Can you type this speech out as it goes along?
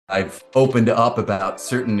I've opened up about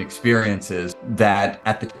certain experiences that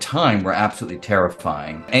at the time were absolutely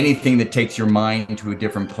terrifying. Anything that takes your mind to a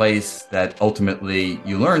different place that ultimately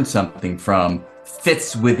you learn something from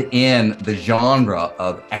fits within the genre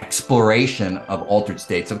of exploration of altered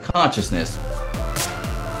states of consciousness.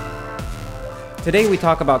 Today we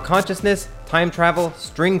talk about consciousness, time travel,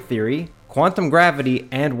 string theory, quantum gravity,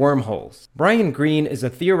 and wormholes. Brian Greene is a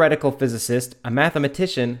theoretical physicist, a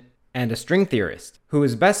mathematician, and a string theorist, who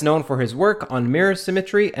is best known for his work on mirror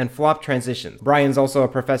symmetry and flop transitions. Brian's also a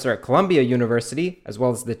professor at Columbia University, as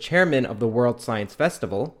well as the chairman of the World Science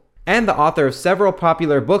Festival, and the author of several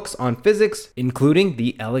popular books on physics, including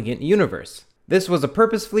The Elegant Universe. This was a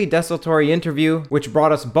purposefully desultory interview, which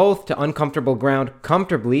brought us both to uncomfortable ground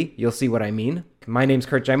comfortably. You'll see what I mean. My name's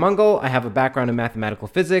Kurt Jaimungal. I have a background in mathematical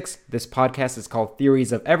physics. This podcast is called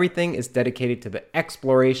Theories of Everything. It's dedicated to the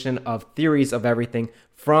exploration of theories of everything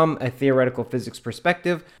from a theoretical physics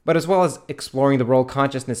perspective, but as well as exploring the role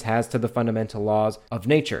consciousness has to the fundamental laws of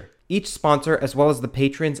nature. Each sponsor, as well as the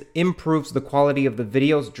patrons, improves the quality of the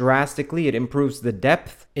videos drastically. It improves the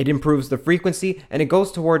depth, it improves the frequency, and it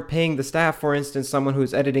goes toward paying the staff, for instance, someone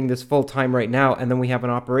who's editing this full time right now, and then we have an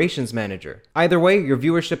operations manager. Either way, your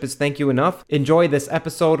viewership is thank you enough. Enjoy this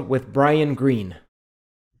episode with Brian Greene.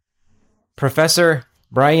 Professor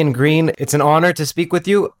Brian Greene, it's an honor to speak with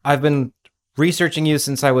you. I've been researching you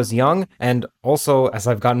since I was young, and also as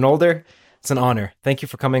I've gotten older. It's an honor. Thank you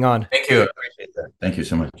for coming on. Thank you. I appreciate that. Thank you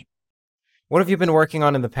so much. What have you been working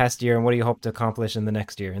on in the past year, and what do you hope to accomplish in the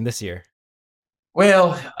next year, in this year?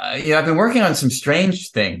 Well, I've been working on some strange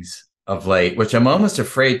things of late, which I'm almost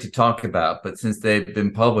afraid to talk about. But since they've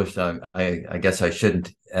been published, I guess I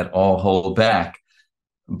shouldn't at all hold back.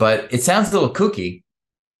 But it sounds a little kooky.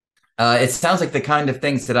 It sounds like the kind of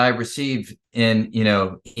things that I receive in,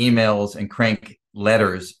 emails and crank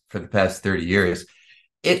letters for the past 30 years.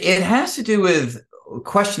 It has to do with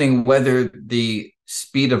questioning whether the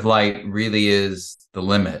speed of light really is the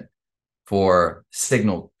limit for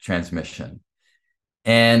signal transmission.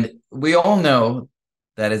 And we all know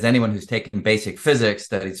that, as anyone who's taken basic physics,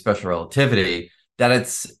 studied special relativity, that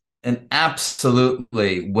it's an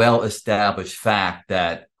absolutely well-established fact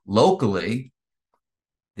that locally,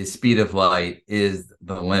 the speed of light is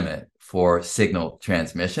the limit for signal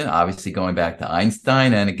transmission, obviously going back to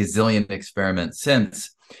Einstein and a gazillion experiments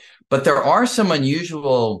since. But there are some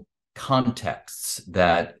unusual contexts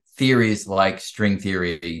that theories like string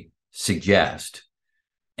theory suggest.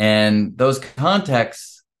 And those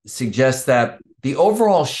contexts suggest that the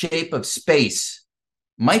overall shape of space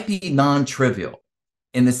might be non-trivial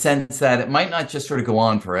in the sense that it might not just sort of go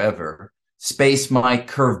on forever. Space might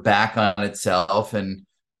curve back on itself, and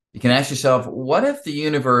you can ask yourself, what if the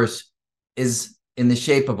universe is in the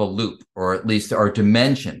shape of a loop, or at least there are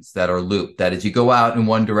dimensions that are looped, that as you go out in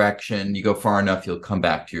one direction, you go far enough, you'll come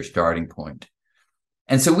back to your starting point.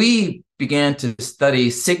 And so we began to study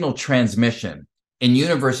signal transmission in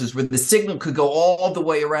universes where the signal could go all the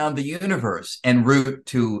way around the universe en route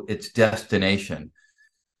to its destination.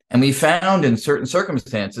 And we found in certain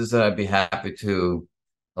circumstances that I'd be happy to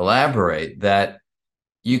elaborate that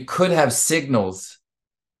you could have signals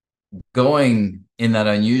going in that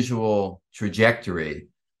unusual trajectory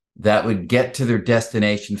that would get to their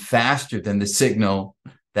destination faster than the signal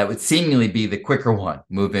that would seemingly be the quicker one,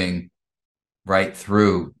 moving right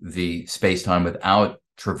through the space-time without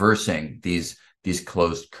traversing these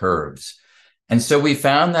closed curves. And so we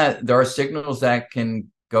found that there are signals that can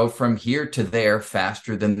go from here to there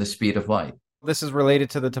faster than the speed of light. This is related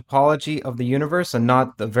to the topology of the universe and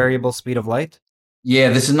not the variable speed of light? Yeah,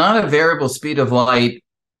 this is not a variable speed of light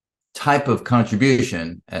type of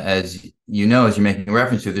contribution. As you know, as you're making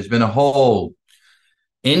reference to, there's been a whole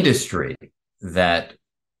industry that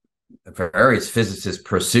various physicists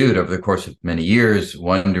pursued over the course of many years,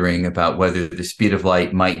 wondering about whether the speed of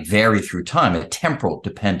light might vary through time, a temporal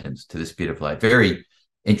dependence to the speed of light. Very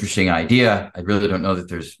interesting idea. I really don't know that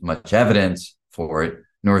there's much evidence for it,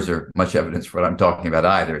 nor is there much evidence for what I'm talking about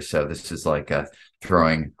either. So this is like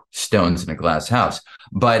throwing stones in a glass house.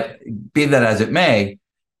 But be that as it may,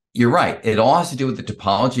 you're right. It all has to do with the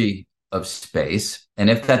topology of space. And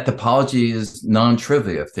if that topology is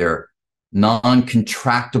non-trivial, if there are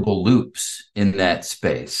non-contractible loops in that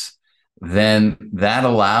space, then that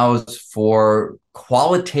allows for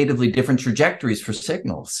qualitatively different trajectories for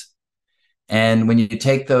signals. And when you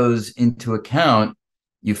take those into account,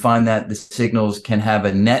 you find that the signals can have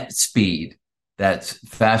a net speed that's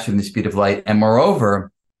faster than the speed of light. And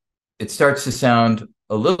moreover, it starts to sound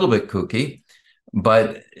a little bit kooky,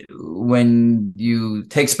 but when you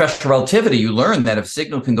take special relativity, you learn that if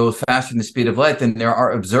signal can go faster than the speed of light, then there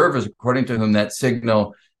are observers according to whom that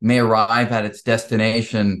signal may arrive at its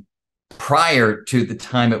destination prior to the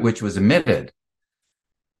time at which it was emitted.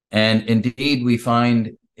 And indeed, we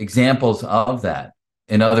find examples of that.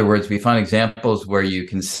 In other words, we find examples where you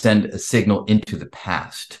can send a signal into the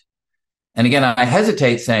past. And again, I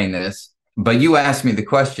hesitate saying this, but you asked me the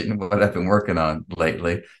question, what I've been working on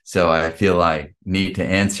lately. So I feel I need to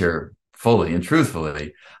answer fully and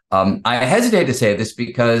truthfully. I hesitate to say this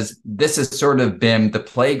because this has sort of been the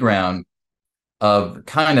playground of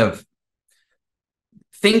kind of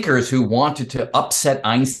thinkers who wanted to upset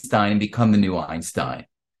Einstein and become the new Einstein,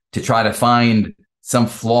 to try to find some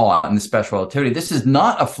flaw in the special relativity. This is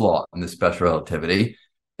not a flaw in the special relativity.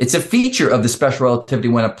 It's a feature of the special relativity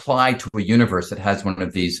when applied to a universe that has one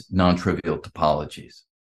of these non-trivial topologies.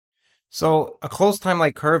 So a closed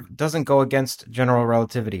time-like curve doesn't go against general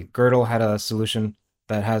relativity. Gödel had a solution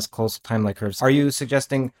that has closed time-like curves. Are you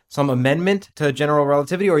suggesting some amendment to general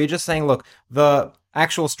relativity, or are you just saying, look, the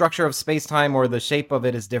actual structure of space-time or the shape of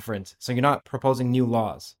it is different, so you're not proposing new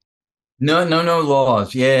laws? No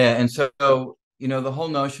laws. Yeah. And so, the whole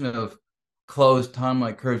notion of closed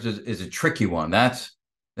time-like curves is a tricky one.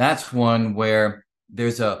 That's one where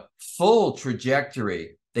there's a full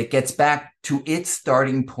trajectory that gets back to its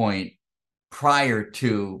starting point prior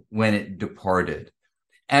to when it departed.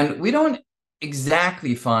 And we don't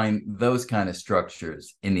exactly find those kind of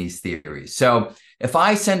structures in these theories. So if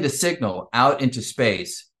I send a signal out into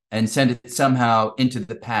space and send it somehow into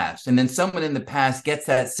the past, and then someone in the past gets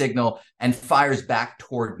that signal and fires back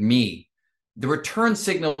toward me, the return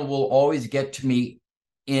signal will always get to me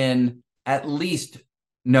in at least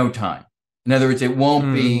no time. In other words, it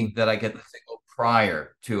won't be that I get the signal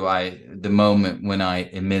prior to the moment when I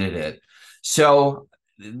emitted it. So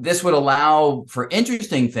this would allow for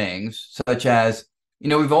interesting things, such as,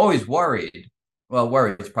 we've always worried, well,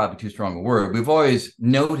 worry is probably too strong a word. We've always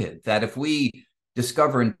noted that if we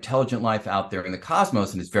discover intelligent life out there in the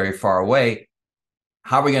cosmos and it's very far away,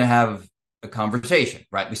 how are we going to have a conversation,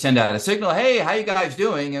 right? We send out a signal, hey, how you guys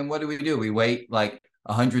doing? And what do? We wait like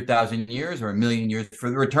 100,000 years or a million years for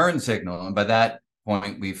the return signal. And by that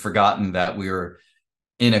point, we've forgotten that we were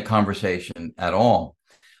in a conversation at all.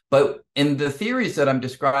 But in the theories that I'm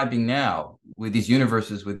describing now, with these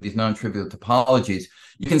universes, with these non-trivial topologies,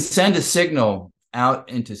 you can send a signal out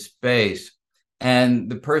into space and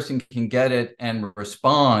the person can get it and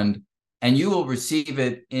respond, and you will receive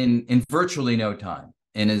it in virtually no time,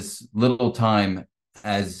 in as little time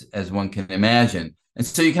as one can imagine. And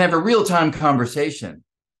so you can have a real-time conversation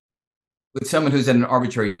with someone who's at an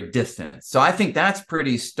arbitrary distance. So I think that's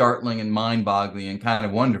pretty startling and mind-boggling and kind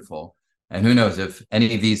of wonderful. And who knows, if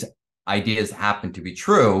any of these ideas happen to be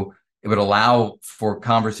true, it would allow for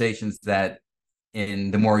conversations that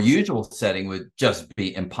in the more usual setting would just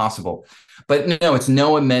be impossible. But no, it's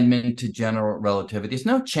no amendment to general relativity. It's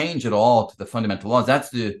no change at all to the fundamental laws. That's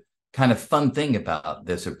the kind of fun thing about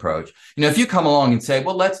this approach. If you come along and say,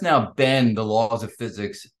 well, let's now bend the laws of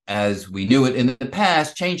physics as we knew it in the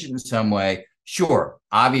past, change it in some way, sure,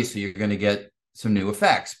 obviously you're going to get some new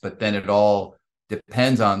effects, but then it all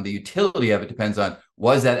depends on the utility of it, depends on,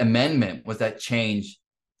 was that amendment, was that change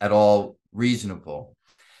at all reasonable?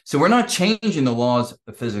 So we're not changing the laws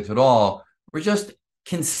of physics at all. We're just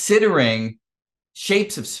considering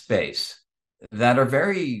shapes of space that are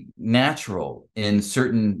very natural in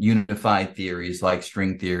certain unified theories like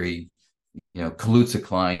string theory,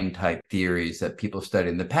 Kaluza-Klein type theories that people studied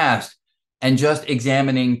in the past, and just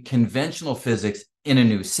examining conventional physics in a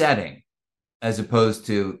new setting, as opposed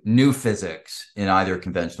to new physics in either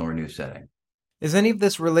conventional or new setting. Is any of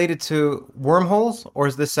this related to wormholes, or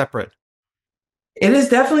is this separate? It is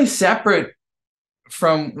definitely separate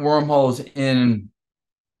from wormholes in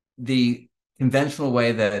the conventional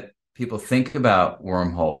way that people think about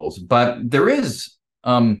wormholes, but there is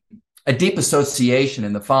a deep association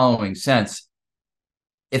in the following sense.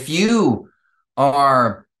 If you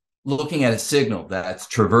are looking at a signal that's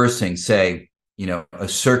traversing, say, a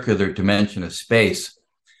circular dimension of space,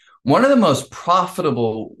 one of the most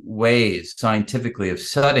profitable ways scientifically of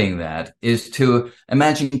studying that is to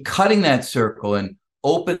imagine cutting that circle and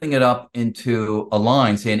opening it up into a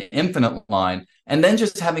line, say an infinite line, and then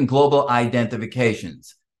just having global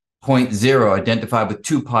identifications. Point zero identified with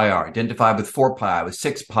 2 pi r, identified with 4 pi r, with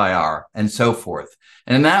 6 pi r, and so forth.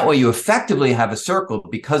 And in that way, you effectively have a circle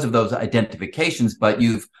because of those identifications, but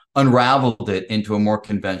you've unraveled it into a more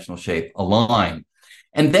conventional shape, a line.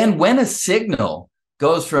 And then when a signal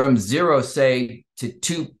goes from 0, say, to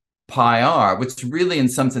 2 pi r, what's really in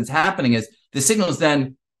some sense happening is the signal is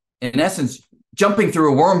then, in essence, jumping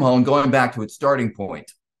through a wormhole and going back to its starting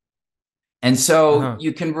point. And so Uh-huh.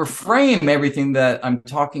 you can reframe everything that I'm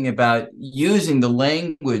talking about using the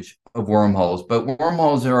language of wormholes, but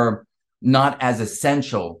wormholes are not as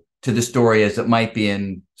essential to the story as it might be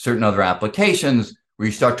in certain other applications where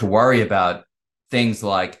you start to worry about things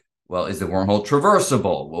like, well, is the wormhole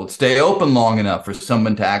traversable? Will it stay open long enough for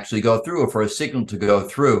someone to actually go through or for a signal to go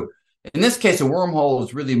through? In this case, a wormhole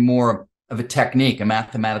is really more of a technique, a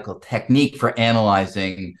mathematical technique for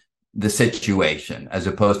analyzing the situation, as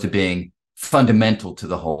opposed to being fundamental to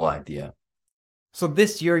the whole idea. So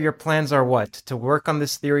this year, your plans are what? To work on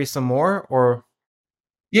this theory some more, or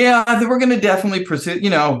Yeah, I think we're going to definitely pursue.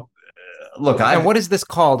 Look, and I've what is this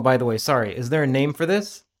called, by the way? Sorry, is there a name for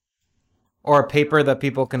this or a paper that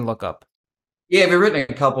people can look up? yeah, we've written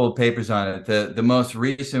a couple of papers on it. The most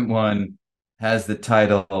recent one has the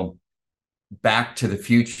title "Back to the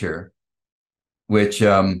Future," which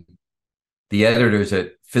the editors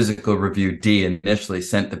at Physical Review D initially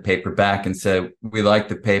sent the paper back and said, "We like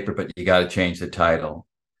the paper, but you got to change the title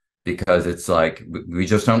because it's like we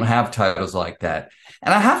just don't have titles like that."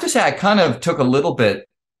 And I have to say, I kind of took a little bit,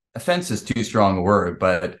 offense is too strong a word,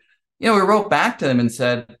 but we wrote back to them and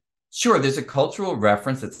said, sure, there's a cultural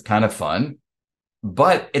reference that's kind of fun,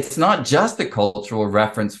 but it's not just a cultural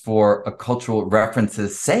reference for a cultural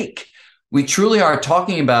reference's sake. We truly are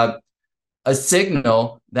talking about a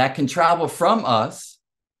signal that can travel from us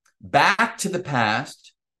back to the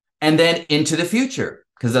past and then into the future.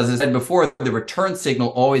 Because as I said before, the return signal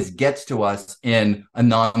always gets to us in a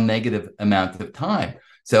non-negative amount of time.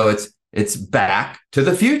 So it's back to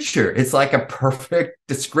the future. It's like a perfect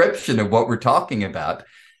description of what we're talking about.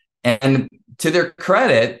 And to their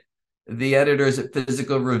credit, the editors at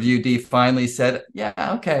Physical Review D finally said, yeah,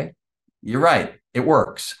 okay, you're right. It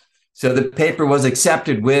works. So the paper was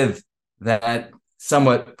accepted with that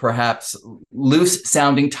somewhat perhaps loose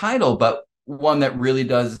sounding title, but one that really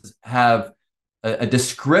does have a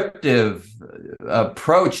descriptive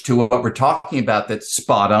approach to what we're talking about that's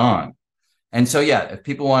spot on. And so, yeah, if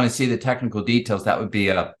people want to see the technical details, that would be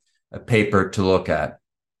a paper to look at.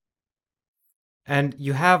 And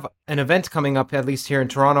you have an event coming up, at least here in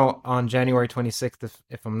Toronto, on January 26th,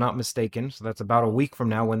 if I'm not mistaken. So that's about a week from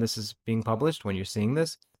now when this is being published, when you're seeing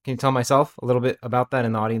this. Can you tell myself a little bit about that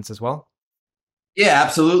in the audience as well? Yeah,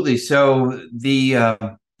 absolutely. So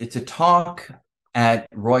it's a talk at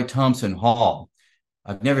Roy Thompson Hall.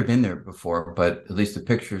 I've never been there before, but at least the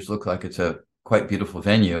pictures look like it's a quite beautiful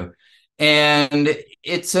venue. And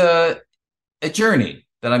it's a journey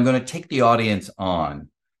that I'm going to take the audience on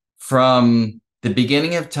from the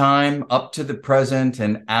beginning of time up to the present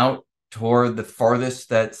and out toward the farthest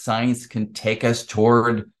that science can take us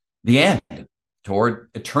toward the end, toward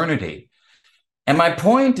eternity. And my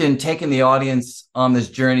point in taking the audience on this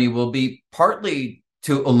journey will be partly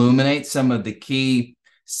to illuminate some of the key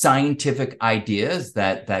scientific ideas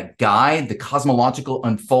that guide the cosmological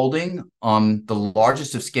unfolding on the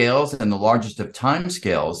largest of scales and the largest of time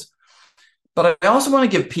scales. But I also want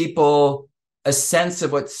to give people a sense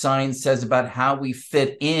of what science says about how we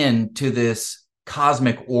fit into this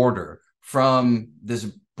cosmic order from this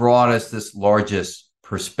broadest, this largest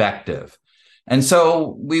perspective. And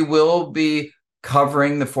so we will be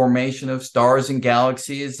covering the formation of stars and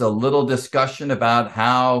galaxies, a little discussion about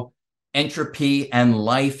how entropy and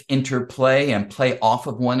life interplay and play off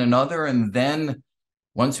of one another. And then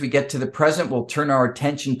once we get to the present, we'll turn our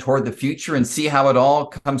attention toward the future and see how it all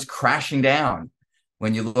comes crashing down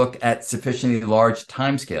when you look at sufficiently large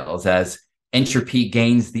timescales as entropy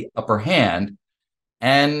gains the upper hand.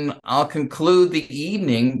 And I'll conclude the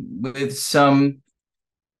evening with some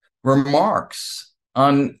remarks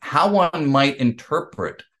on how one might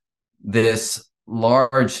interpret this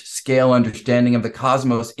large scale understanding of the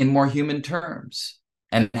cosmos in more human terms,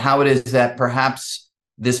 and how it is that perhaps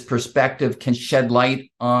this perspective can shed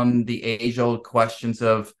light on the age-old questions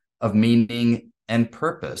of meaning and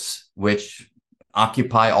purpose, which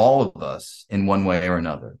occupy all of us in one way or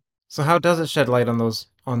another. So how does it shed light on those,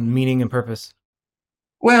 on meaning and purpose?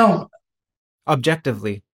 Well,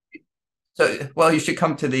 Objectively. you should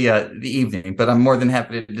come to the evening, but I'm more than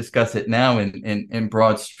happy to discuss it now in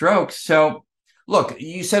broad strokes. So, look,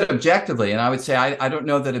 you said objectively, and I would say I don't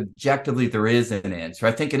know that objectively there is an answer.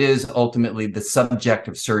 I think it is ultimately the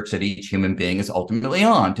subjective search that each human being is ultimately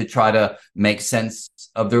on to try to make sense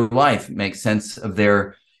of their life, make sense of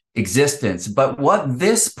their existence. But what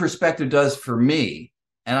this perspective does for me,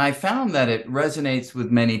 and I found that it resonates with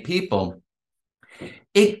many people,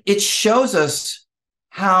 it shows us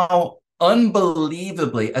how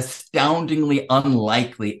unbelievably, astoundingly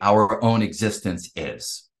unlikely our own existence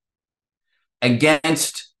is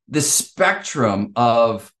against the spectrum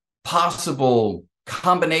of possible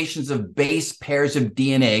combinations of base pairs of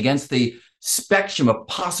DNA, against the spectrum of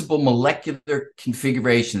possible molecular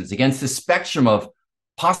configurations, against the spectrum of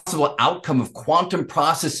possible outcome of quantum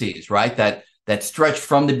processes, right? That stretch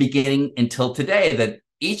from the beginning until today, that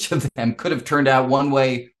each of them could have turned out one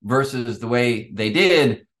way versus the way they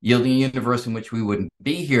did, yielding a universe in which we wouldn't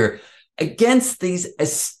be here. Against these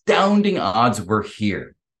astounding odds, we're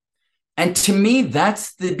here. And to me,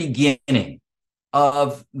 that's the beginning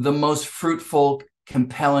of the most fruitful,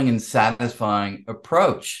 compelling, and satisfying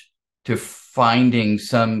approach to finding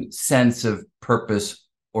some sense of purpose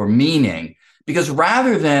or meaning. Because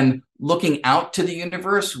rather than looking out to the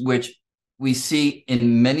universe, which we see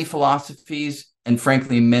in many philosophies and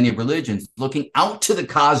frankly in many religions, looking out to the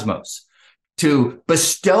cosmos to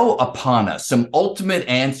bestow upon us some ultimate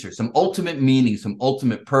answer, some ultimate meaning, some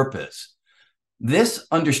ultimate purpose, this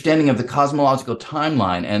understanding of the cosmological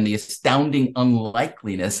timeline and the astounding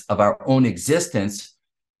unlikeliness of our own existence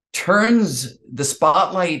turns the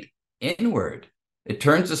spotlight inward. It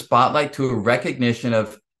turns the spotlight to a recognition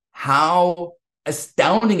of how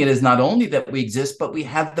astounding it is not only that we exist, but we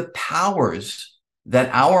have the powers that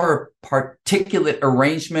our particulate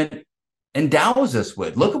arrangement endows us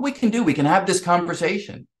with. Look what we can do. We can have this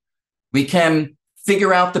conversation. We can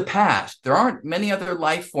figure out the past. There aren't many other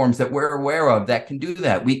life forms that we're aware of that can do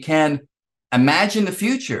that. We can imagine the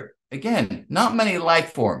future. Again, not many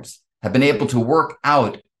life forms have been able to work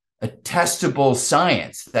out a testable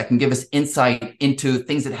science that can give us insight into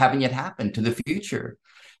things that haven't yet happened to the future.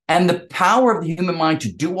 And the power of the human mind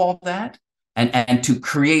to do all that and to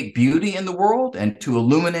create beauty in the world and to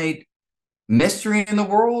illuminate mystery in the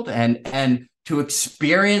world and to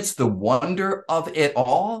experience the wonder of it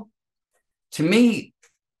all, to me,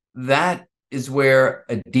 that is where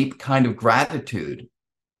a deep kind of gratitude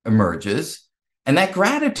emerges. And that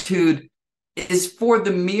gratitude is for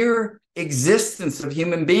the mere existence of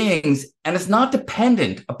human beings. And it's not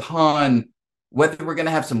dependent upon whether we're going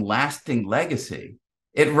to have some lasting legacy.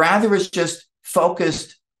 It rather is just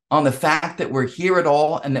focused on the fact that we're here at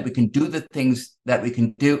all and that we can do the things that we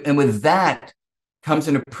can do. And with that comes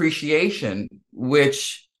an appreciation,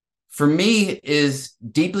 which for me is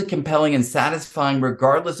deeply compelling and satisfying,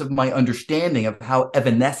 regardless of my understanding of how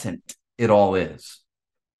evanescent it all is.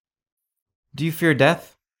 Do you fear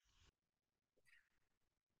death?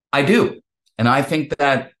 I do. And I think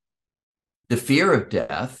that the fear of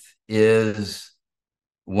death is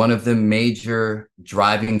one of the major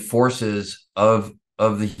driving forces of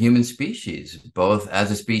the human species, both as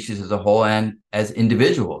a species as a whole and as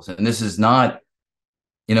individuals. And this is not,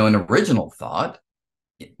 an original thought.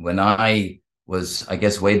 When I was, I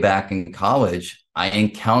guess, way back in college, I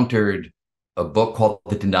encountered a book called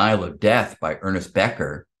The Denial of Death by Ernest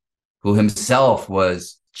Becker, who himself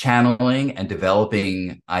was channeling and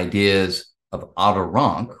developing ideas of Otto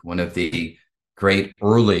Rank, one of the great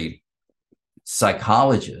early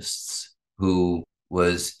psychologists who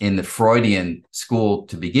was in the Freudian school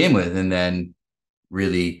to begin with and then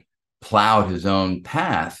really plowed his own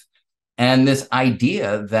path. And this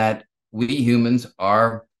idea that we humans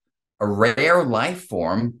are a rare life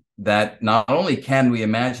form that not only can we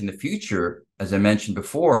imagine the future, as I mentioned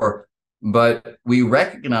before, but we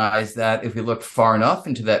recognize that if we look far enough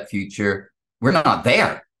into that future, we're not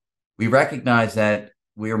there. We recognize that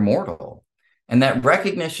we are mortal. And that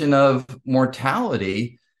recognition of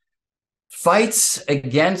mortality fights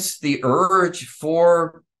against the urge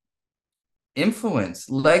for influence,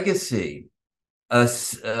 legacy,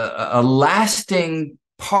 a lasting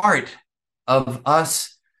part of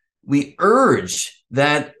us. We urge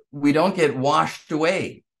that we don't get washed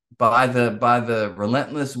away by the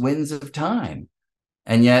relentless winds of time.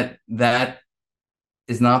 And yet that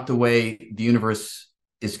is not the way the universe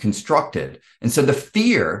is constructed. And so the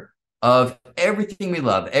fear of everything we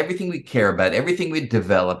love, everything we care about, everything we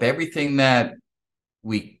develop, everything that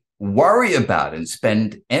we worry about and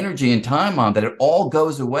spend energy and time on, that it all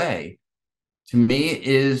goes away, to me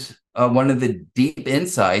is one of the deep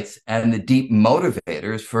insights and the deep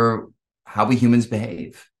motivators for how we humans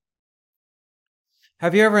behave.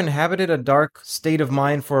 Have you ever inhabited a dark state of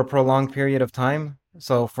mind for a prolonged period of time?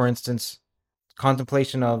 So, for instance,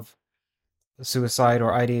 contemplation of suicide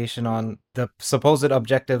or ideation on the supposed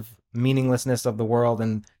objective meaninglessness of the world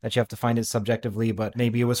and that you have to find it subjectively, but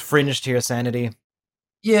maybe it was fringe to your sanity?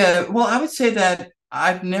 Yeah, well, I would say that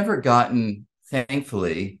I've never gotten,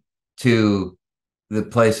 thankfully, to the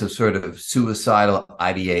place of sort of suicidal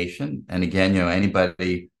ideation. And again,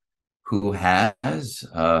 anybody who has,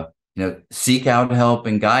 seek out help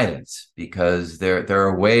and guidance, because there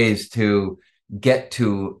are ways to get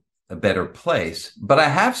to a better place. But I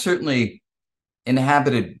have certainly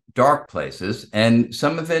inhabited dark places, and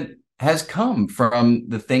some of it has come from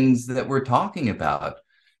the things that we're talking about.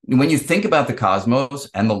 When you think about the cosmos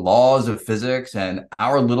and the laws of physics and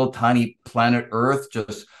our little tiny planet Earth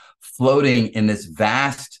just floating in this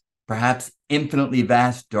vast, perhaps infinitely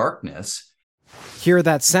vast darkness. Hear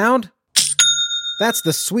that sound? That's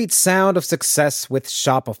the sweet sound of success with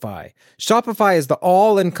Shopify. Shopify is the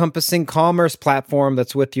all-encompassing commerce platform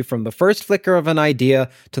that's with you from the first flicker of an idea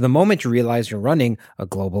to the moment you realize you're running a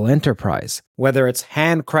global enterprise. Whether it's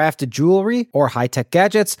handcrafted jewelry or high-tech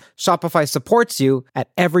gadgets, Shopify supports you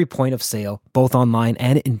at every point of sale, both online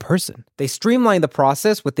and in person. They streamline the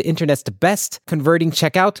process with the internet's best converting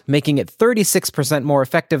checkout, making it 36% more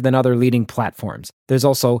effective than other leading platforms. There's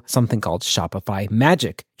also something called Shopify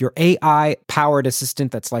Magic, your AI-powered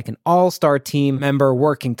assistant that's like an all-star team member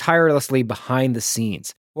working tirelessly behind the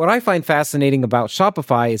scenes. What I find fascinating about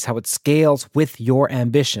Shopify is how it scales with your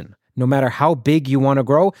ambition. No matter how big you want to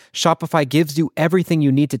grow, Shopify gives you everything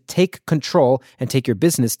you need to take control and take your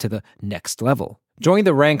business to the next level. Join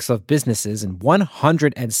the ranks of businesses in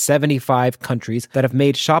 175 countries that have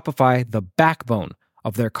made Shopify the backbone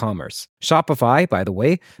of their commerce. Shopify, by the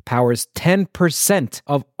way, powers 10%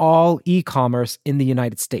 of all e-commerce in the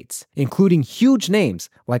United States, including huge names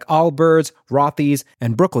like Allbirds, Rothy's,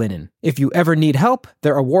 and Brooklinen. If you ever need help,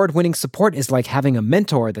 their award-winning support is like having a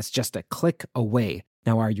mentor that's just a click away.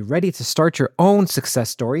 Now, are you ready to start your own success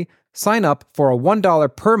story? Sign up for a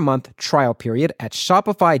 $1 per month trial period at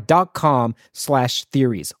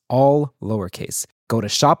shopify.com/theories, all lowercase. Go to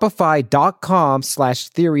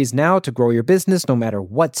shopify.com/theories now to grow your business no matter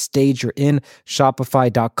what stage you're in.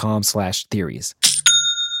 Shopify.com/theories.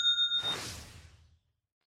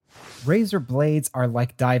 Razor blades are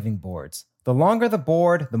like diving boards. The longer the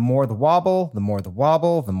board, the more the wobble, the more the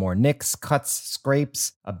wobble, the more nicks, cuts,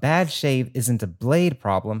 scrapes. A bad shave isn't a blade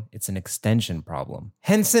problem, it's an extension problem.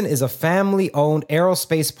 Henson is a family-owned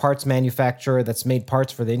aerospace parts manufacturer that's made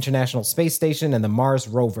parts for the International Space Station and the Mars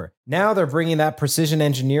rover. Now they're bringing that precision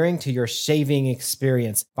engineering to your shaving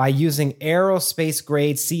experience. By using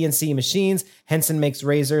aerospace-grade CNC machines, Henson makes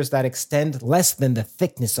razors that extend less than the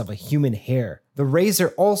thickness of a human hair. The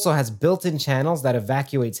razor also has built-in channels that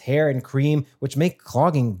evacuates hair and cream, which make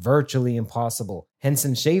clogging virtually impossible.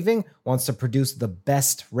 Henson Shaving wants to produce the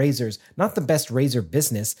best razors, not the best razor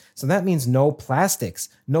business, so that means no plastics,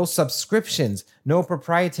 no subscriptions, no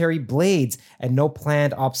proprietary blades, and no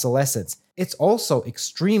planned obsolescence. It's also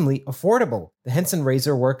extremely affordable. The Henson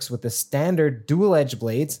razor works with the standard dual-edge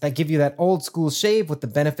blades that give you that old-school shave with the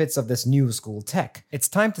benefits of this new-school tech. It's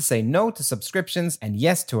time to say no to subscriptions and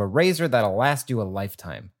yes to a razor that'll last you a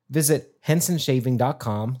lifetime. Visit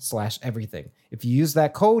hensonshaving.com/everything. If you use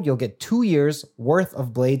that code, you'll get 2 years worth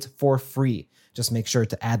of blades for free. Just make sure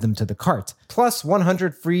to add them to the cart. Plus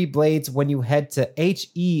 100 free blades when you head to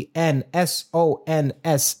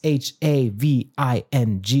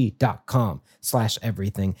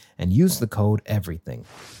hensonshaving.com/everything and use the code everything.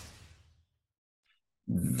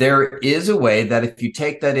 There is a way that if you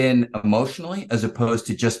take that in emotionally as opposed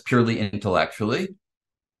to just purely intellectually,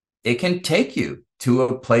 it can take you to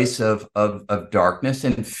a place of darkness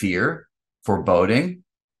and fear, foreboding.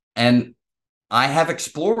 And I have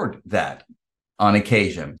explored that on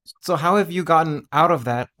occasion. So how have you gotten out of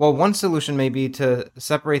that? Well, one solution may be to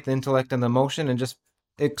separate the intellect and the emotion and just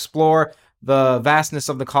explore the vastness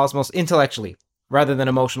of the cosmos intellectually rather than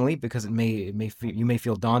emotionally, because you may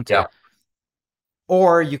feel daunted. Yeah.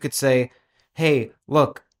 Or you could say, hey,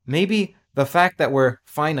 look, maybe the fact that we're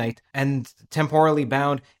finite and temporally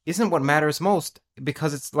bound isn't what matters most,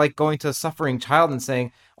 because it's like going to a suffering child and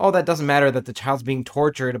saying, oh, that doesn't matter that the child's being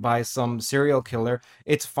tortured by some serial killer.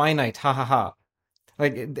 It's finite, ha ha ha.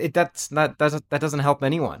 Like that doesn't help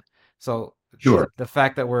anyone. So Sure. the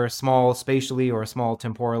fact that we're small spatially or small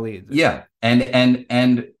temporally. Yeah.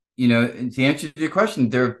 And you know, to answer your question,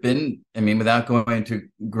 there have been, I mean, without going into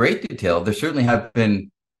great detail, there certainly have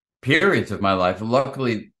been periods of my life.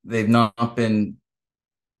 Luckily, they've not been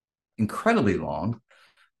incredibly long,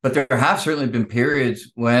 but there have certainly been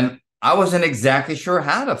periods when I wasn't exactly sure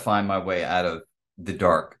how to find my way out of the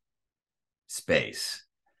dark space.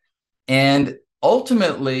 And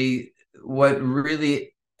ultimately, what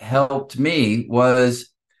really helped me was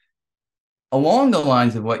along the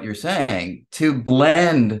lines of what you're saying, to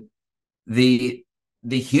blend the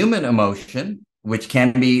human emotion, which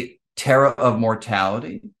can be terror of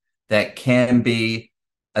mortality, that can be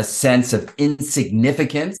a sense of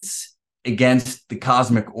insignificance against the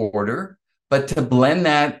cosmic order, but to blend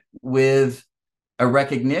that with a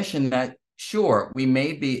recognition that, sure, we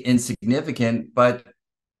may be insignificant, but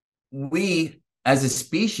we as a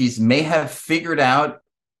species may have figured out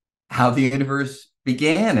how the universe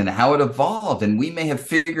began and how it evolved. And we may have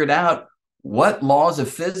figured out what laws of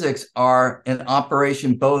physics are in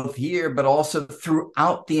operation both here, but also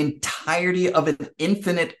throughout the entirety of an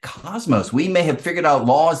infinite cosmos. We may have figured out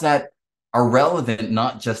laws that are relevant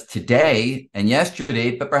not just today and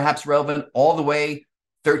yesterday, but perhaps relevant all the way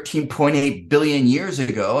 13.8 billion years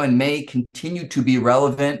ago and may continue to be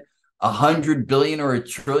relevant 100 billion or a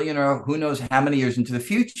trillion or who knows how many years into the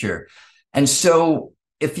future. And so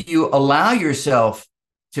if you allow yourself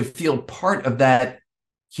to feel part of that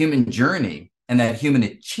human journey and that human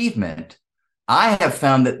achievement, I have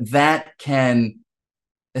found that that can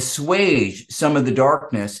assuage some of the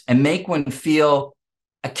darkness and make one feel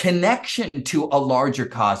a connection to a larger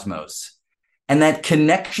cosmos. And that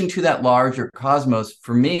connection to that larger cosmos,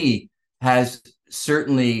 for me, has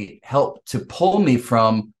certainly helped to pull me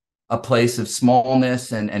from a place of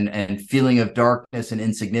smallness and feeling of darkness and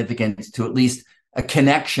insignificance to at least a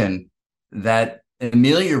connection that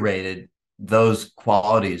ameliorated those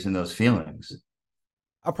qualities and those feelings.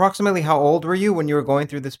 Approximately how old were you when you were going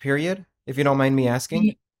through this period, if you don't mind me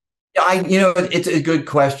asking? It's a good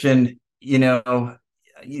question.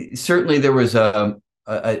 Certainly there was a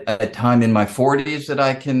time in my 40s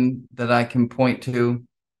that I can point to.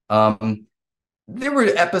 There were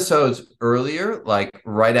episodes earlier, like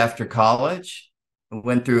right after college. I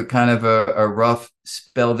went through kind of a rough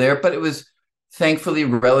spell there, but it was thankfully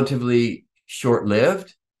relatively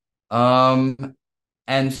short-lived. And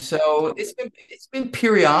so it's been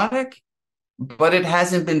periodic, but it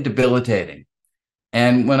hasn't been debilitating.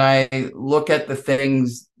 And when I look at the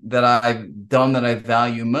things that I've done that I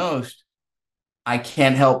value most, I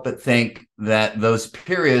can't help but think that those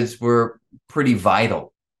periods were pretty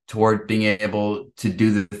vital toward being able to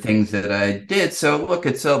do the things that I did. So look,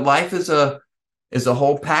 it's a life is a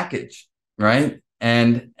whole package, right?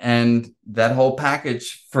 And that whole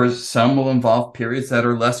package for some will involve periods that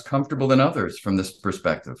are less comfortable than others from this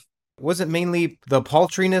perspective. Was it mainly the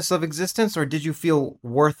paltriness of existence, or did you feel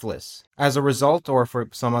worthless as a result, or for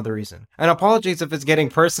some other reason? And apologies if it's getting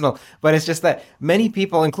personal, but it's just that many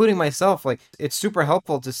people, including myself, like it's super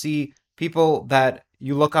helpful to see people that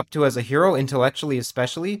you look up to as a hero, intellectually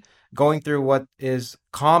especially, going through what is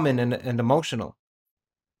common and emotional.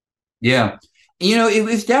 Yeah. It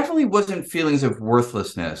was definitely wasn't feelings of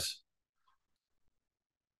worthlessness.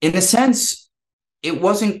 In a sense, it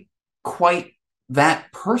wasn't quite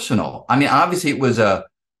that personal. I mean, obviously, it was a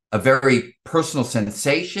very personal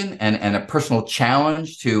sensation and a personal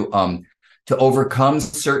challenge to overcome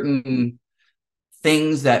certain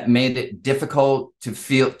things that made it difficult to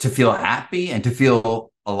feel happy and to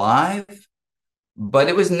feel alive. But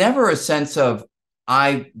it was never a sense of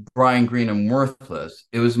Brian Greene, am worthless.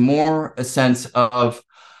 It was more a sense of,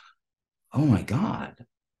 oh my God,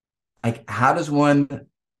 like how does one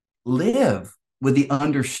live with the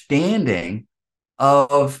understanding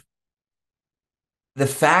of the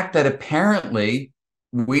fact that apparently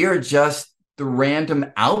we are just the random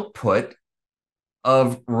output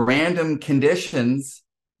of random conditions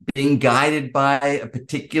being guided by a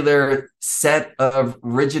particular set of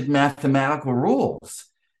rigid mathematical rules.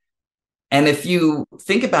 And if you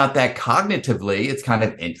think about that cognitively, it's kind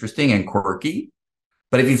of interesting and quirky.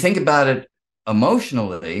 But if you think about it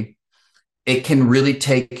emotionally, it can really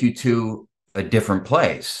take you to a different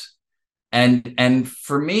place. And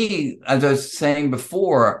for me, as I was saying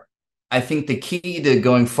before, I think the key to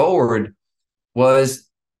going forward was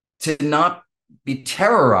to not be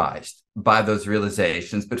terrorized by those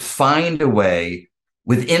realizations, but find a way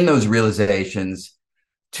within those realizations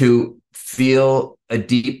to feel a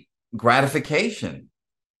deep gratification.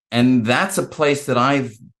 And that's a place that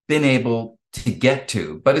I've been able to get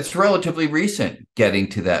to, but it's relatively recent getting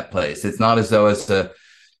to that place. It's not as though as a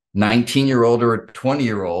 19-year-old or a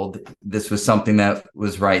 20-year-old, this was something that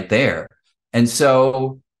was right there. And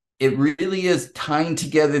so it really is tying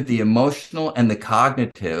together the emotional and the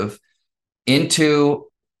cognitive into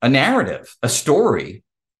a narrative, a story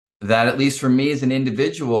that, at least for me as an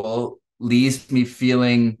individual, leaves me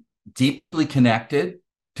feeling deeply connected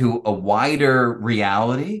to a wider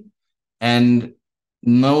reality and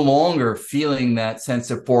no longer feeling that sense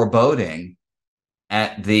of foreboding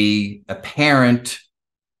at the apparent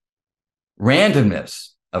randomness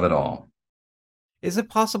of it all. Is it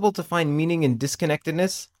possible to find meaning in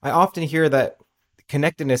disconnectedness? I often hear that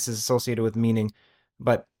connectedness is associated with meaning,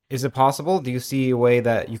 but is it possible? Do you see a way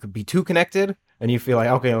that you could be too connected and you feel like,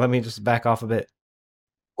 okay, let me just back off a bit?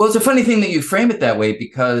 Well, it's a funny thing that you frame it that way,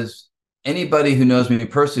 because anybody who knows me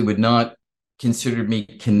personally would not consider me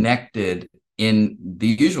connected in the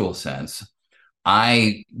usual sense.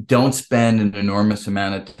 I don't spend an enormous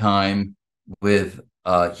amount of time with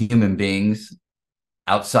human beings.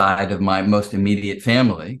 outside of my most immediate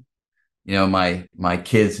family. My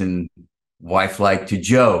kids and wife like to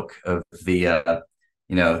joke of the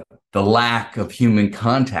lack of human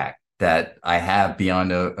contact that I have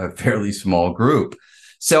beyond a fairly small group.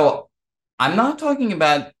 So I'm not talking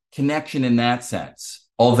about connection in that sense,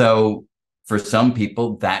 although for some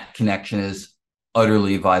people that connection is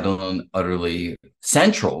utterly vital and utterly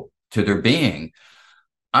central to their being.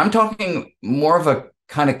 I'm talking more of a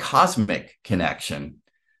kind of cosmic connection,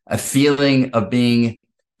 a feeling of being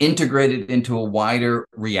integrated into a wider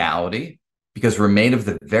reality because we're made of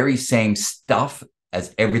the very same stuff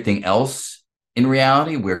as everything else in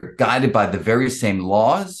reality. We're guided by the very same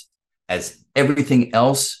laws as everything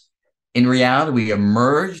else in reality. We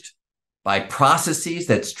emerged by processes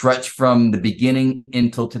that stretch from the beginning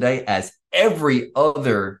until today, as every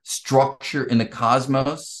other structure in the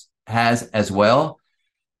cosmos has as well.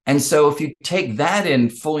 And so if you take that in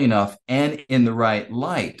fully enough and in the right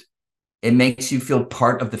light, it makes you feel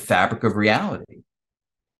part of the fabric of reality.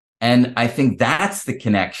 And I think that's the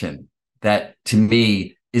connection that, to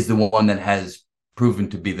me, is the one that has proven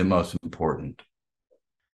to be the most important.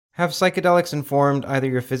 Have psychedelics informed either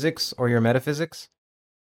your physics or your metaphysics?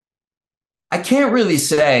 I can't really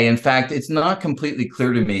say. In fact, it's not completely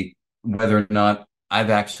clear to me whether or not I've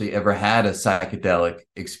actually ever had a psychedelic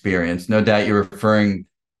experience. No doubt you're referring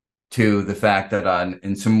to the fact that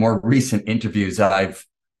in some more recent interviews, I've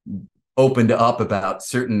opened up about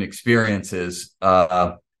certain experiences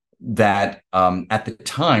that at the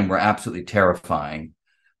time were absolutely terrifying.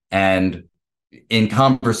 And in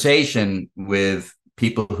conversation with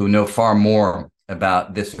people who know far more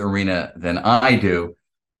about this arena than I do,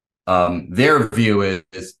 their view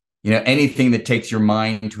is, anything that takes your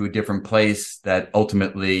mind to a different place that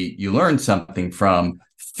ultimately you learn something from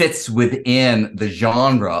fits within the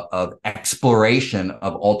genre of exploration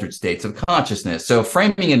of altered states of consciousness. So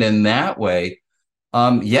framing it in that way,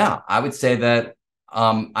 I would say that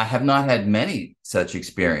I have not had many such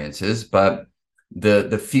experiences, but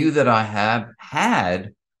the few that I have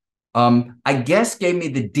had, I guess gave me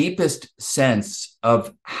the deepest sense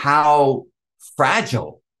of how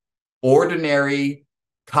fragile ordinary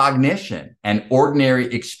cognition and ordinary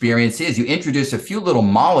experience is. You introduce a few little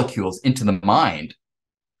molecules into the mind,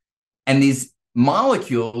 and these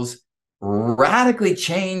molecules radically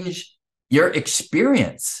change your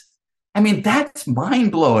experience. I mean, that's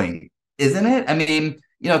mind-blowing, isn't it? I mean,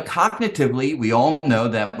 cognitively, we all know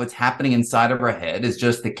that what's happening inside of our head is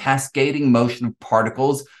just the cascading motion of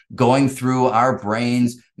particles going through our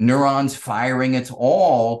brains, neurons firing. It's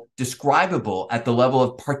all describable at the level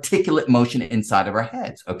of particulate motion inside of our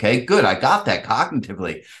heads. Okay, good. I got that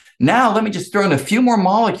cognitively. Now, let me just throw in a few more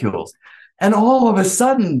molecules. And all of a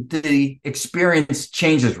sudden, the experience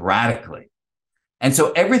changes radically. And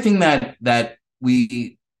so everything that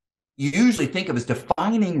we usually think of as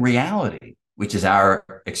defining reality, which is our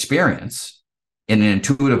experience in an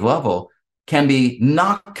intuitive level, can be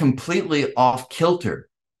knocked completely off kilter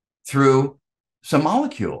through some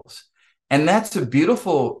molecules. And that's a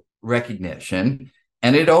beautiful recognition.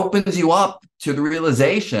 And it opens you up to the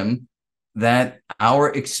realization that our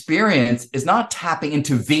experience is not tapping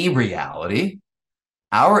into the reality.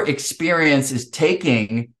 Our experience is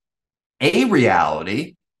taking a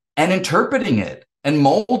reality and interpreting it and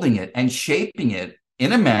molding it and shaping it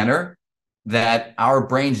in a manner that our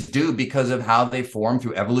brains do because of how they form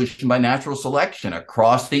through evolution by natural selection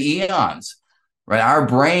across the eons, right? Our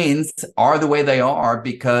brains are the way they are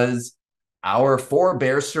because our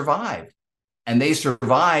forebears survived. And they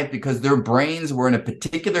survived because their brains were in a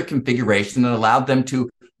particular configuration that allowed them to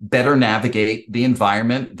better navigate the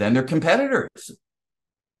environment than their competitors.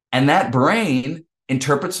 And that brain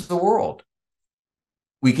interprets the world.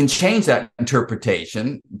 We can change that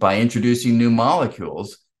interpretation by introducing new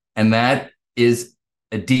molecules. And that is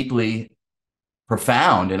a deeply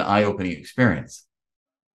profound and eye-opening experience.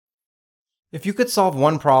 If you could solve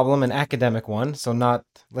one problem, an academic one, so not,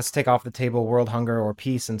 let's take off the table world hunger or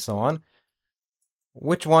peace and so on,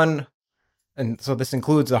 which one, and so this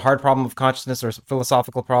includes a hard problem of consciousness or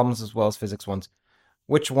philosophical problems as well as physics ones,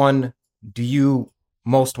 which one do you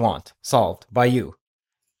most want solved by you?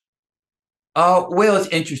 Well, it's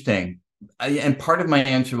interesting. And part of my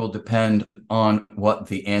answer will depend on what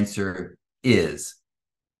the answer is.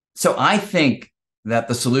 So I think that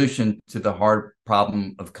the solution to the hard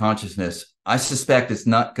problem of consciousness, I suspect it's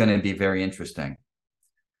not going to be very interesting.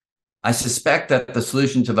 I suspect that the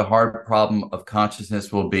solution to the hard problem of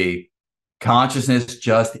consciousness will be consciousness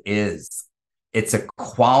just is. It's a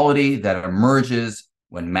quality that emerges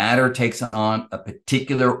when matter takes on a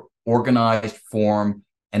particular organized form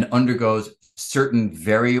and undergoes certain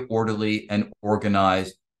very orderly and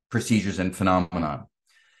organized procedures and phenomena.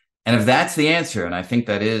 And if that's the answer, and I think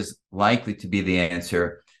that is likely to be the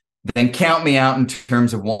answer, then count me out in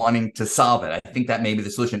terms of wanting to solve it. I think that may be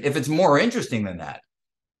the solution. If it's more interesting than that,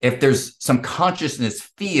 if there's some consciousness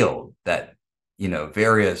field that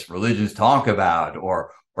various religions talk about,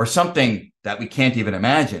 or something that we can't even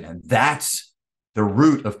imagine, and that's the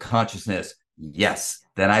root of consciousness, yes,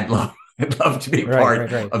 then I'd love to be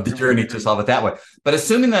part of the journey to solve it that way. But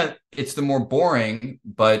assuming that it's the more boring,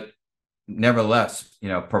 but nevertheless,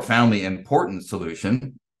 profoundly important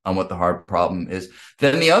solution on what the hard problem is,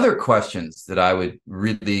 then the other questions that I would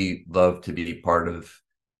really love to be part of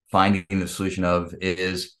finding the solution of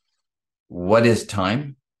is, what is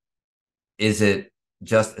time? Is it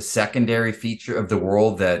just a secondary feature of the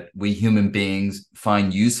world that we human beings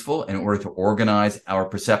find useful in order to organize our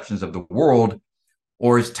perceptions of the world?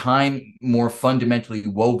 Or is time more fundamentally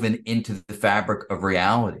woven into the fabric of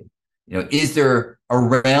reality? Is there a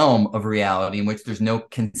realm of reality in which there's no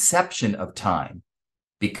conception of time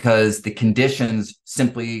because the conditions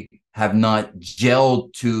simply have not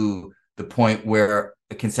gelled to the point where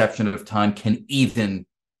a conception of time can even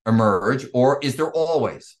emerge? Or is there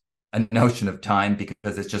always a notion of time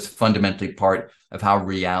because it's just fundamentally part of how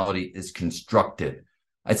reality is constructed?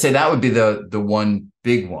 I'd say that would be the one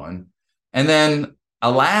big one. And then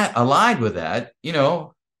allied with that,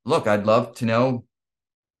 look, I'd love to know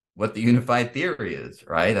what the unified theory is,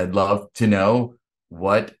 right? I'd love to know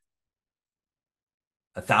what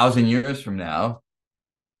 1,000 years from now,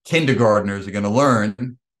 kindergartners are going to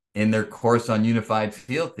learn in their course on unified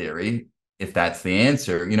field theory. If that's the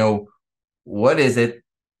answer, what is it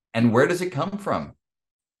and where does it come from?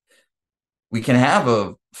 We can have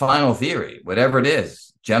a final theory, whatever it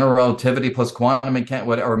is, general relativity plus quantum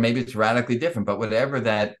mechanics, or maybe it's radically different, but whatever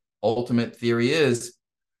that ultimate theory is,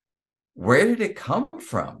 where did it come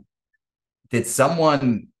from? Did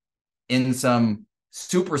someone in some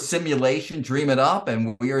super simulation dream it up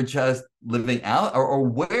and we are just living out? Or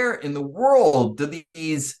where in the world do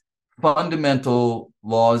these fundamental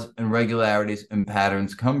laws and regularities and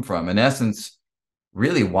patterns come from? In essence,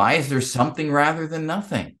 really, why is there something rather than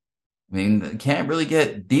nothing? I mean, it can't really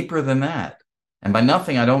get deeper than that. And by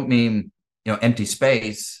nothing, I don't mean, empty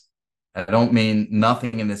space. I don't mean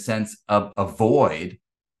nothing in the sense of a void.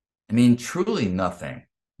 I mean, truly nothing.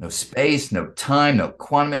 No space, no time, no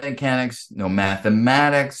quantum mechanics, no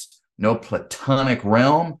mathematics, no Platonic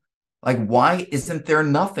realm. Like, why isn't there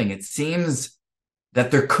nothing? It seems that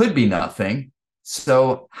there could be nothing.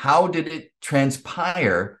 So how did it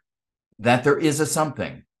transpire that there is a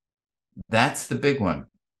something? That's the big one.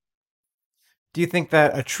 Do you think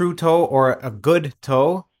that a true toe or a good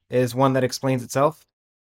toe is one that explains itself?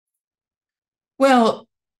 Well,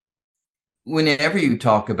 whenever you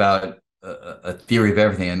talk about a theory of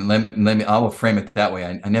everything, and let me, I will frame it that way.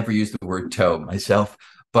 I never use the word toe myself,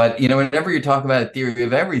 but whenever you talk about a theory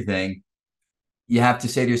of everything, you have to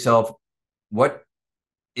say to yourself, what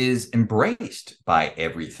is embraced by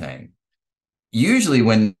everything? Usually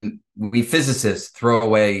when we physicists throw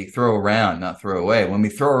around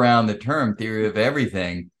the term theory of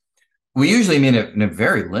everything, we usually mean it in a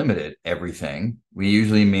very limited everything. We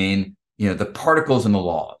usually mean, the particles and the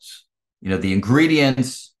laws, the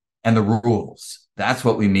ingredients and the rules. That's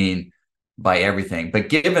what we mean by everything. But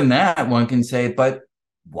given that, one can say, but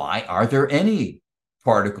why are there any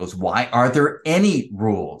particles? Why are there any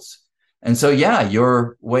rules? And so, yeah,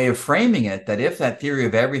 your way of framing it, that if that theory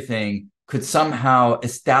of everything could somehow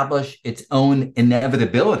establish its own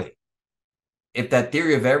inevitability, if that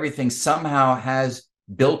theory of everything somehow has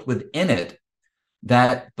built within it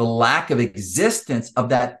that the lack of existence of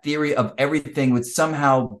that theory of everything would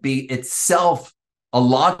somehow be itself a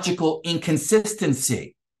logical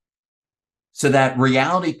inconsistency, so that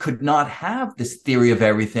reality could not have this theory of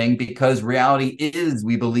everything because reality is,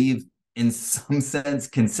 we believe, in some sense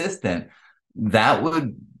consistent, that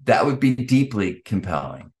would be deeply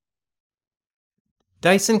compelling.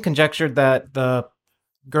 Dyson conjectured that the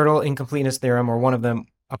Gödel incompleteness theorem, or one of them,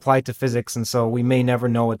 applied to physics, and so we may never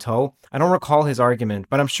know a toe. I don't recall his argument,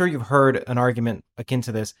 but I'm sure you've heard an argument akin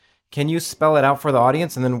to this. Can you spell it out for the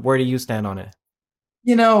audience, and then where do you stand on it?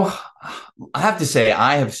 I have to say,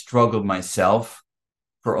 I have struggled myself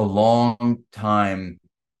for a long time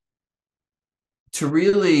to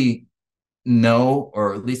really know,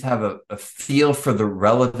 or at least have a feel for the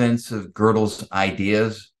relevance of Gödel's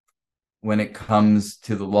ideas when it comes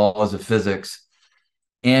to the laws of physics.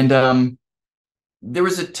 And there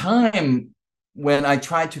was a time when I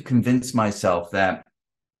tried to convince myself that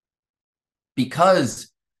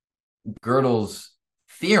because Gödel's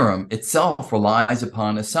theorem itself relies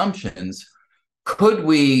upon assumptions, could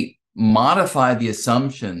we modify the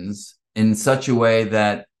assumptions in such a way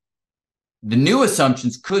that the new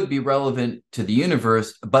assumptions could be relevant to the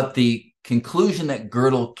universe, but the conclusion that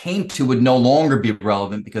Gödel came to would no longer be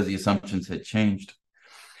relevant because the assumptions had changed?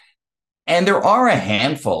 And there are a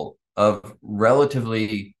handful of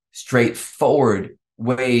relatively straightforward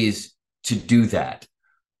ways to do that.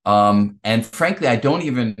 And frankly, I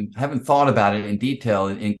haven't thought about it in detail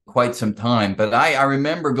in quite some time, but I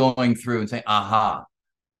remember going through and saying, aha,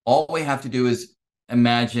 all we have to do is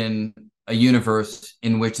imagine a universe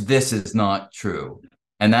in which this is not true.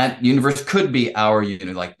 And that universe could be our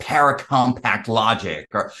universe, like paracompact logic.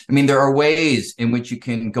 Or, I mean, there are ways in which you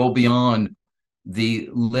can go beyond the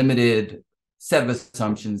limited set of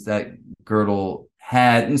assumptions that Gödel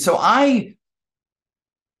had. And so I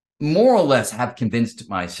more or less have convinced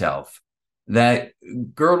myself that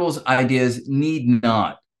Gödel's ideas need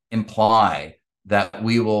not imply that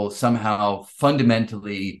we will somehow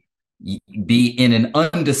fundamentally be in an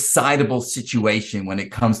undecidable situation when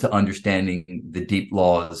it comes to understanding the deep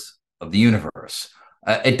laws of the universe.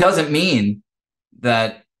 It doesn't mean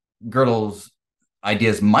that Gödel's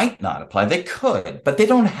ideas might not apply. They could, but they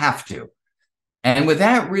don't have to. And with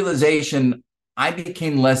that realization, I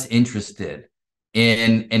became less interested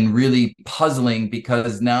in really puzzling,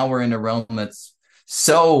 because now we're in a realm that's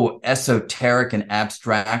so esoteric and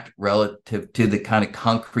abstract relative to the kind of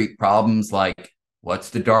concrete problems like what's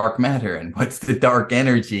the dark matter and what's the dark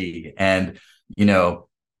energy, and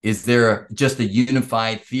is there just a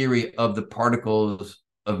unified theory of the particles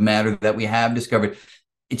of matter that we have discovered?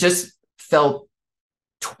 It just felt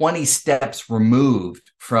 20 steps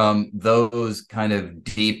removed from those kind of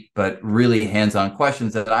deep but really hands-on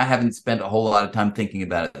questions that I haven't spent a whole lot of time thinking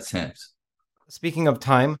about it since. Speaking of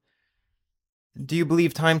time, do you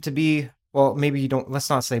believe time to be, well, maybe you don't,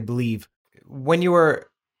 let's not say believe. When you were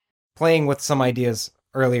playing with some ideas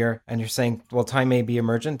earlier and you're saying, well, time may be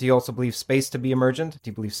emergent, do you also believe space to be emergent?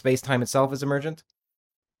 Do you believe space-time itself is emergent?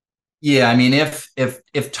 Yeah, I mean, if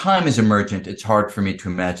time is emergent, it's hard for me to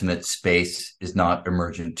imagine that space is not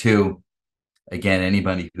emergent too. Again,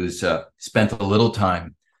 anybody who's spent a little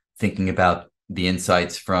time thinking about the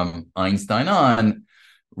insights from Einstein on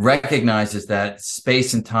recognizes that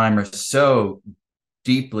space and time are so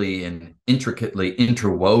deeply and intricately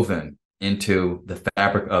interwoven into the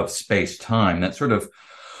fabric of space-time that sort of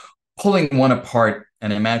pulling one apart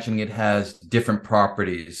and imagining it has different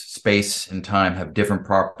properties, space and time have different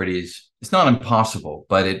properties, it's not impossible,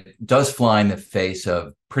 but it does fly in the face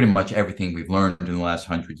of pretty much everything we've learned in the last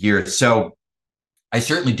 100 years. So I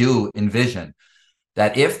certainly do envision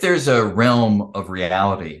that if there's a realm of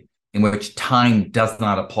reality in which time does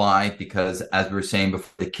not apply, because as we were saying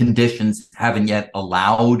before, the conditions haven't yet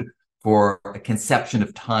allowed for a conception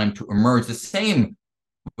of time to emerge, the same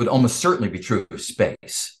would almost certainly be true of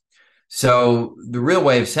space. So the real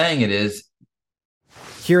way of saying it is...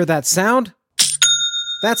 Hear that sound?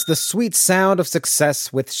 That's the sweet sound of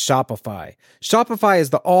success with Shopify. Shopify is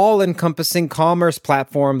the all-encompassing commerce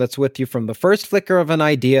platform that's with you from the first flicker of an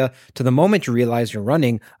idea to the moment you realize you're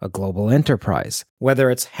running a global enterprise.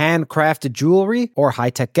 Whether it's handcrafted jewelry or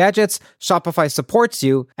high-tech gadgets, Shopify supports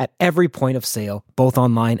you at every point of sale, both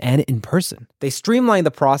online and in person. They streamline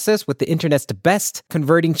the process with the internet's best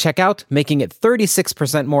converting checkout, making it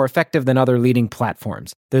 36% more effective than other leading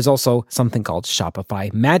platforms. There's also something called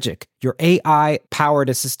Shopify Magic, your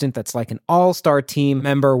AI-powered assistant that's like an all-star team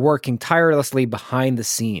member working tirelessly behind the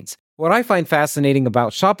scenes. What I find fascinating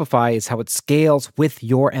about Shopify is how it scales with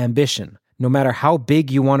your ambition. No matter how big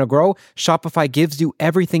you want to grow, Shopify gives you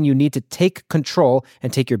everything you need to take control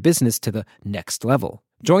and take your business to the next level.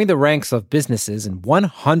 Join the ranks of businesses in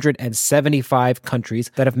 175 countries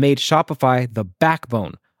that have made Shopify the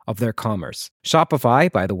backbone of their commerce.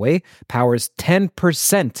 Shopify, by the way, powers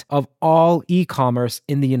 10% of all e-commerce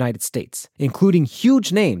in the United States, including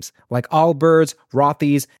huge names like Allbirds,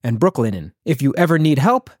 Rothy's, and Brooklinen. If you ever need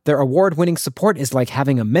help, their award-winning support is like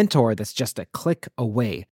having a mentor that's just a click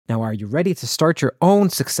away. Now, are you ready to start your own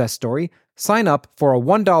success story? Sign up for a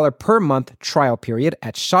 $1 per month trial period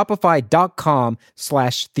at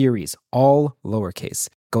shopify.com/theories, all lowercase.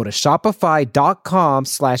 Go to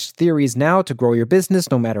shopify.com/theories now to grow your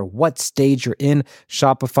business no matter what stage you're in.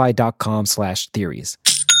 Shopify.com/theories.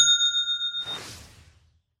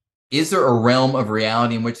 Is there a realm of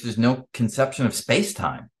reality in which there's no conception of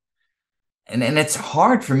space-time? And it's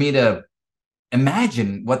hard for me to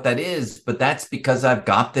imagine what that is, but that's because I've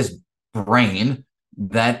got this brain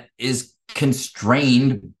that is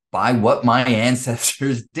constrained by what my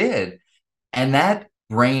ancestors did. And that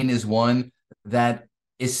brain is one that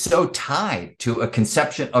is so tied to a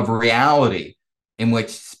conception of reality in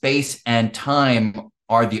which space and time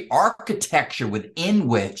are the architecture within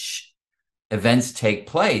which events take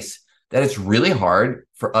place, that it's really hard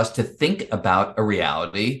for us to think about a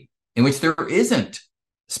reality in which there isn't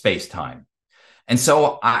space time. And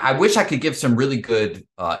so I wish I could give some really good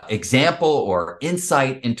example or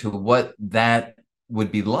insight into what that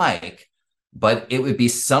would be like, but it would be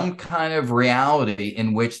some kind of reality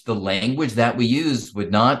in which the language that we use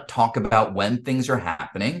would not talk about when things are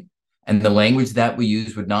happening, and the language that we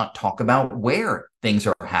use would not talk about where things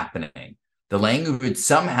are happening. The language would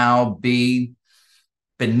somehow be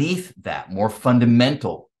beneath that, more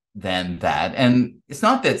fundamental than that. And it's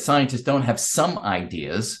not that scientists don't have some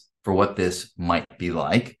ideas for what this might be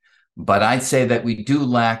like, but I'd say that we do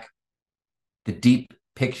lack the deep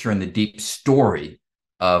picture and the deep story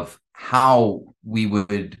of how we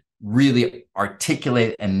would really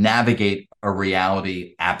articulate and navigate a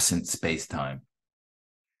reality absent space-time.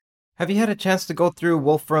 Have you had a chance to go through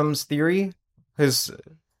Wolfram's theory, his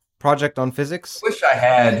project on physics? Wish I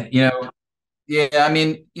had, yeah, I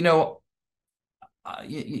mean,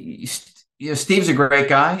 Steve's a great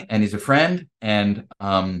guy and he's a friend, and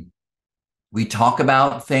we talk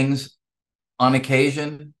about things on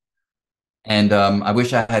occasion. And I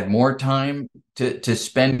wish I had more time to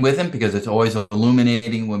spend with him, because it's always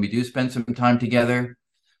illuminating when we do spend some time together.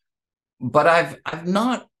 But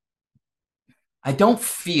I don't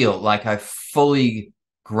feel like I fully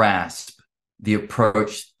grasp the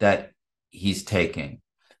approach that he's taking.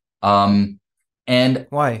 And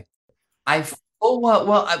Why? I oh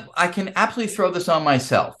well, I can absolutely throw this on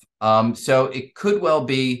myself. So it could well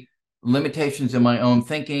be limitations in my own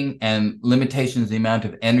thinking and limitations in the amount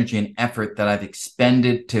of energy and effort that I've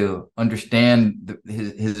expended to understand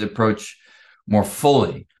his approach more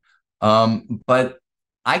fully. But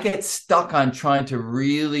I get stuck on trying to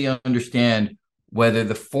really understand whether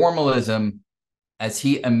the formalism, as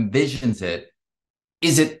he envisions it,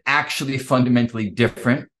 is it actually fundamentally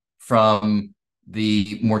different from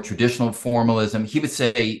the more traditional formalism? He would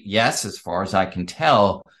say yes, as far as I can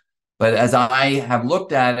tell. But as I have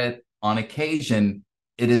looked at it on occasion,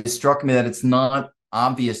 it has struck me that it's not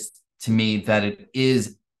obvious to me that it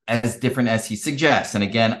is as different as he suggests. And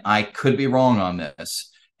again, I could be wrong on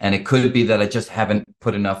this. And it could be that I just haven't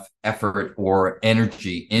put enough effort or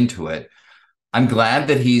energy into it. I'm glad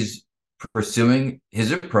that he's pursuing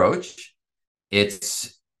his approach.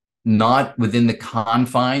 It's not within the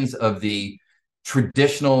confines of the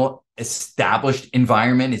traditional established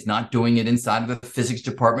environment. He's not doing it inside of the physics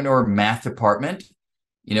department or math department.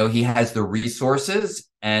 He has the resources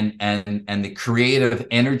and the creative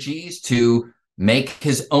energies to make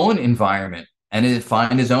his own environment and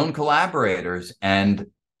find his own collaborators, and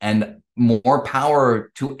more power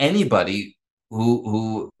to anybody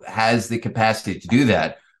who has the capacity to do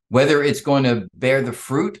that. Whether it's going to bear the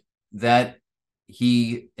fruit that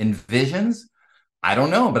he envisions, I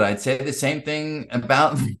don't know, but I'd say the same thing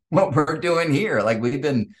about what we're doing here. Like, we've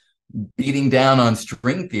been beating down on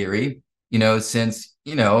string theory, since,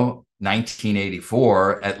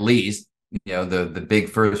 1984, at least, the big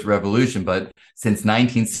first revolution. But since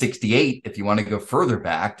 1968, if you want to go further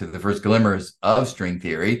back to the first glimmers of string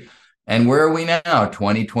theory. And where are we now?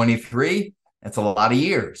 2023? That's a lot of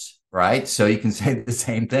years, right? So you can say the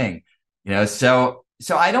same thing, so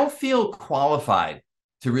I don't feel qualified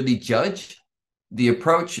to really judge the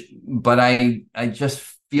approach, but I just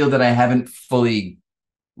feel that I haven't fully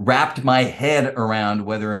wrapped my head around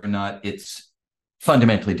whether or not it's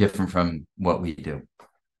fundamentally different from what we do.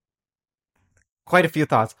 Quite a few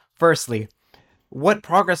thoughts. Firstly, what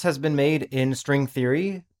progress has been made in string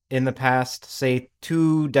theory in the past, say,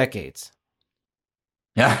 2 decades?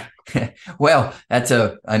 Yeah. Well, that's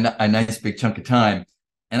a nice big chunk of time.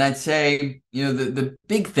 And I'd say, the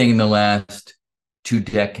big thing in the last 2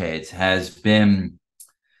 decades has been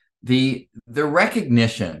the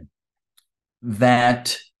recognition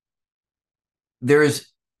that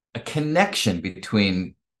there's a connection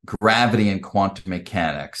between gravity and quantum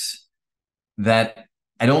mechanics that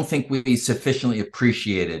I don't think we sufficiently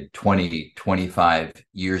appreciated 20, 25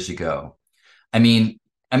 years ago. I mean,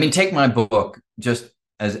 take my book just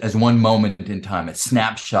as one moment in time, a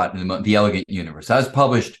snapshot in the Elegant Universe. That was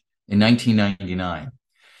published in 1999.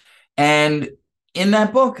 And in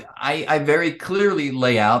that book, I very clearly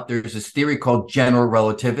lay out, there's this theory called general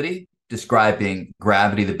relativity, describing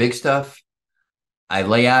gravity, the big stuff. I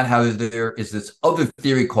lay out how there is this other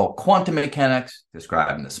theory called quantum mechanics,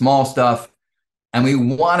 describing the small stuff. And we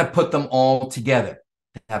want to put them all together,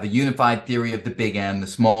 to have a unified theory of the big and the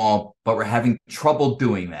small, but we're having trouble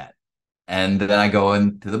doing that. And then I go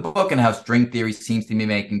into the book and how string theory seems to be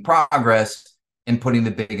making progress in putting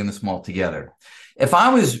the big and the small together. If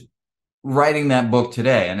I was writing that book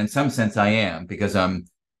today, and in some sense I am, because I'm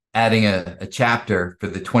adding a chapter for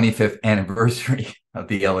the 25th anniversary of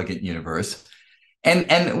the Elegant Universe.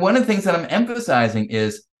 And one of the things that I'm emphasizing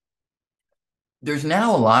is there's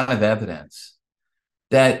now a lot of evidence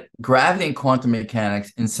that gravity and quantum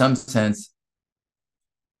mechanics, in some sense,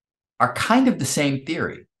 are kind of the same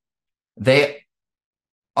theory. They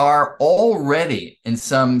are already, in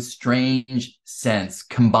some strange sense,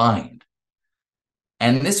 combined.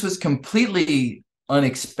 And this was completely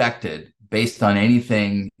unexpected based on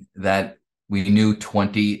anything that we knew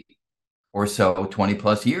 20 or so, 20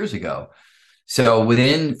 plus years ago. So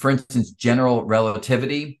within, for instance, general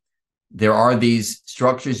relativity, there are these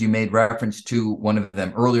structures. You made reference to one of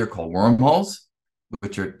them earlier called wormholes,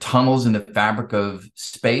 which are tunnels in the fabric of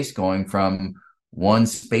space going from one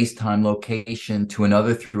space-time location to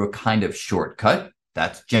another through a kind of shortcut.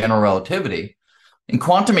 That's general relativity. In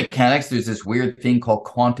quantum mechanics, there's this weird thing called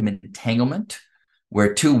quantum entanglement,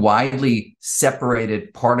 where two widely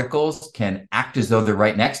separated particles can act as though they're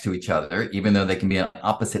right next to each other, even though they can be on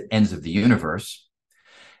opposite ends of the universe.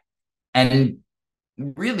 And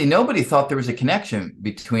really, nobody thought there was a connection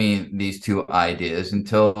between these two ideas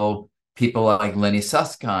until people like Lenny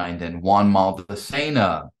Susskind and Juan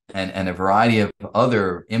Maldacena and a variety of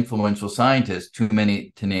other influential scientists, too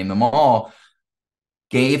many to name them all,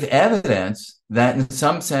 gave evidence that in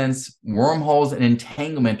some sense, wormholes and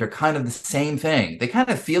entanglement are kind of the same thing. They kind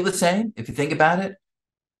of feel the same, if you think about it.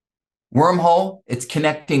 Wormhole, it's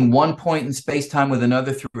connecting one point in space-time with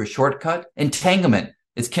another through a shortcut. Entanglement,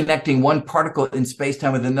 it's connecting one particle in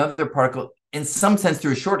space-time with another particle, in some sense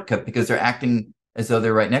through a shortcut, because they're acting as though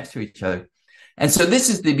they're right next to each other. And so this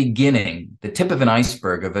is the beginning, the tip of an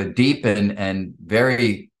iceberg of a deep and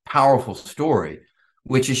very powerful story,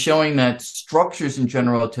 which is showing that structures in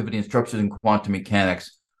general relativity and structures in quantum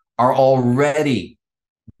mechanics are already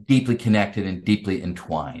deeply connected and deeply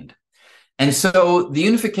entwined. And so the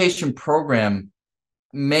unification program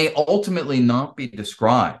may ultimately not be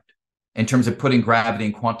described in terms of putting gravity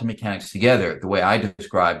and quantum mechanics together the way I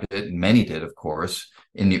described it, and many did, of course,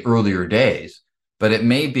 in the earlier days, but it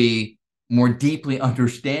may be more deeply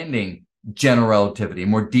understanding general relativity,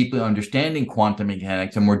 more deeply understanding quantum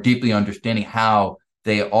mechanics, and more deeply understanding how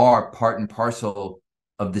they are part and parcel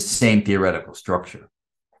of the same theoretical structure.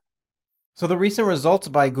 So the recent results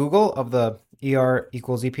by Google of the ER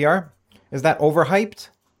equals EPR, is that overhyped?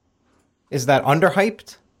 Is that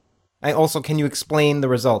underhyped? And also, can you explain the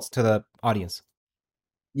results to the audience?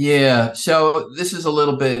 Yeah, so this is a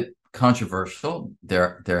little bit controversial.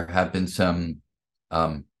 There have been some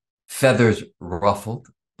feathers ruffled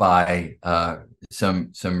by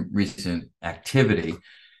some recent activity.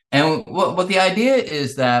 And what the idea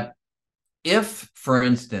is that if, for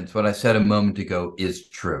instance, what I said a moment ago is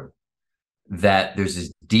true, that there's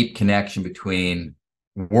this deep connection between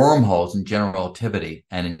wormholes in general relativity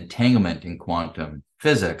and entanglement in quantum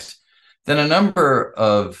physics, then a number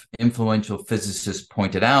of influential physicists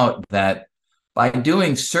pointed out that by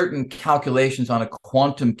doing certain calculations on a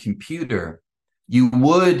quantum computer, you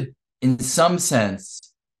would, in some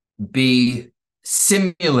sense, be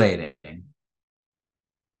simulating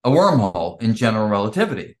a wormhole in general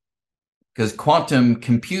relativity, because quantum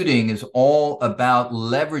computing is all about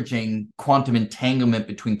leveraging quantum entanglement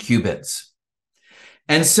between qubits.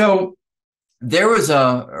 And so there was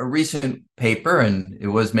a recent paper, and it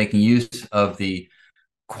was making use of the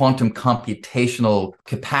quantum computational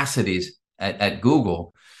capacities at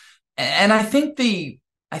Google. And I think the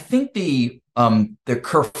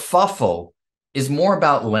kerfuffle is more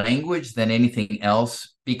about language than anything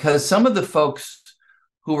else, because some of the folks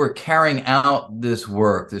who were carrying out this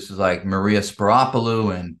work, this is like Maria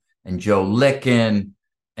Sporopoulou and Joe Licken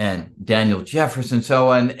and Daniel Jefferson, so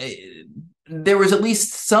on, there was at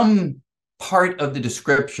least some part of the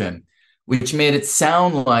description which made it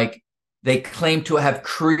sound like they claimed to have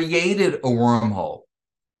created a wormhole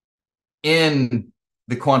in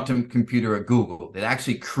the quantum computer at Google. They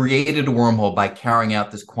actually created a wormhole by carrying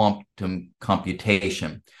out this quantum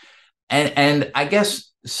computation. And I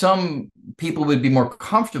guess some people would be more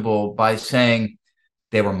comfortable by saying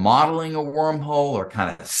they were modeling a wormhole or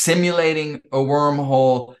kind of simulating a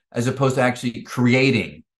wormhole as opposed to actually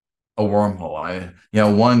creating a wormhole.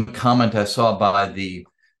 One comment I saw by the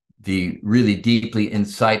really deeply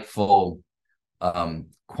insightful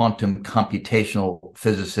quantum computational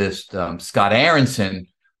physicist Scott Aronson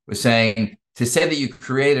was saying, to say that you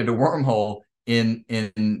created a wormhole in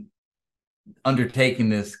undertaking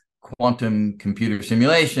this quantum computer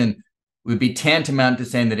simulation would be tantamount to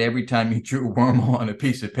saying that every time you drew a wormhole on a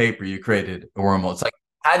piece of paper, you created a wormhole. It's like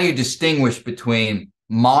how do you distinguish between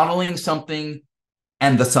modeling something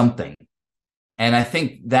and the something? And I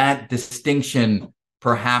think that distinction,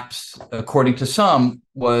 perhaps according to some,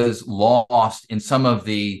 was lost in some of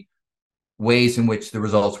the ways in which the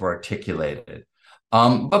results were articulated.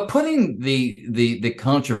 But putting the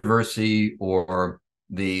controversy or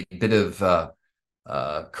the bit of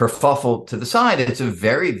kerfuffle to the side, it's a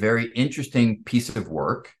very, very interesting piece of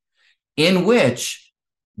work in which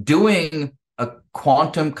doing a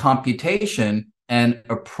quantum computation and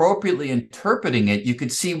appropriately interpreting it, you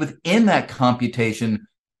could see within that computation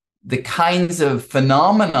the kinds of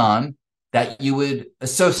phenomenon that you would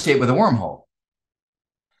associate with a wormhole.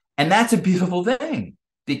 And that's a beautiful thing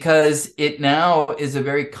because it now is a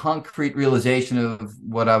very concrete realization of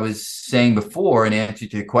what I was saying before in answer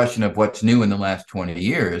to your question of what's new in the last 20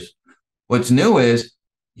 years. What's new is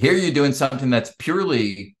here you're doing something that's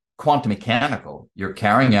purely quantum mechanical. You're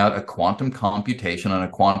carrying out a quantum computation on a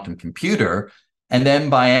quantum computer. And then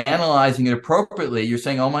by analyzing it appropriately, you're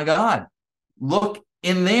saying, oh my God, look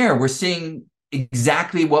in there. We're seeing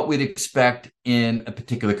exactly what we'd expect in a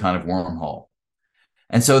particular kind of wormhole.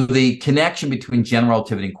 And so the connection between general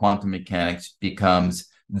relativity and quantum mechanics becomes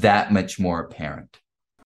that much more apparent.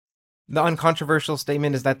 The uncontroversial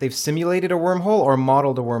statement is that they've simulated a wormhole or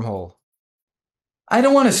modeled a wormhole. I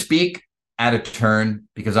don't want to speak out of turn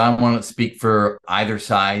because I don't want to speak for either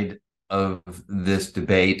side of this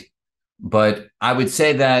debate. But I would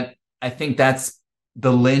say that I think that's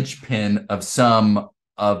the linchpin of some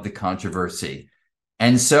of the controversy.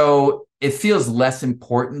 And so it feels less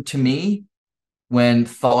important to me when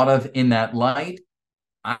thought of in that light.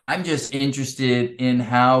 I'm just interested in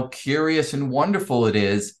how curious and wonderful it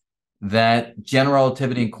is that general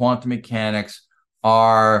relativity and quantum mechanics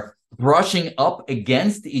are brushing up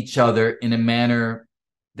against each other in a manner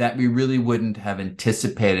that we really wouldn't have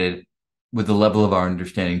anticipated with the level of our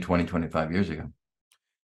understanding 20, 25 years ago.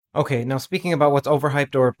 Okay, now speaking about what's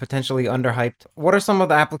overhyped or potentially underhyped, what are some of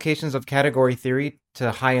the applications of category theory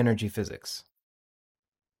to high energy physics?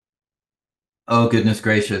 Oh, goodness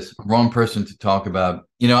gracious. Wrong person to talk about.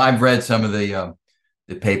 I've read some of the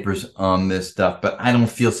papers on this stuff, but I don't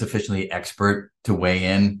feel sufficiently expert to weigh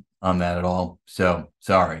in on that at all. So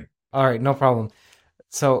sorry. All right, no problem.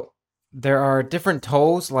 So there are different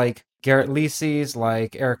toes like Garrett Lisi's,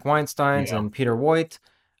 like Eric Weinstein's, Yeah. and Peter Voigt.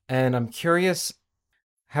 And I'm curious,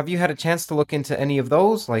 have you had a chance to look into any of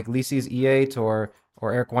those, like Lisi's E8 or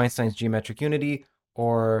Eric Weinstein's geometric unity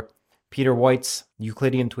or Peter Voigt's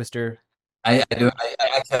Euclidean twistor? I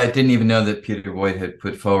didn't even know that Peter Voigt had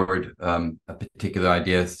put forward a particular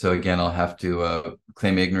idea. So again, I'll have to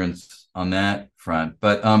claim ignorance on that front.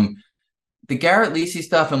 But the Garrett Lisi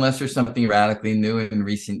stuff, unless there's something radically new in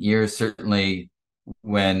recent years, certainly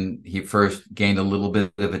when he first gained a little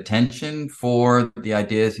bit of attention for the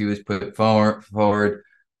ideas he was put forward.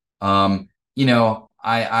 I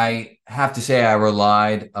have to say I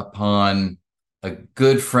relied upon a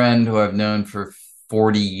good friend who I've known for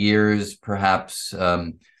 40 years, perhaps,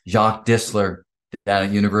 Jacques Dissler down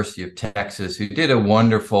at University of Texas, who did a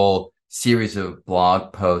wonderful series of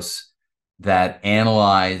blog posts that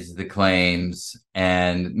analyzed the claims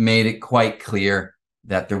and made it quite clear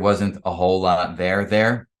that there wasn't a whole lot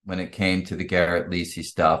there when it came to the Garrett Lisi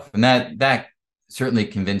stuff. And that certainly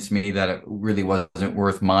convinced me that it really wasn't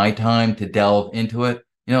worth my time to delve into it.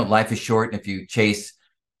 Life is short, and if you chase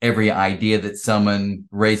every idea that someone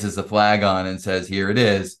raises a flag on and says, here it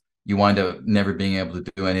is, you wind up never being able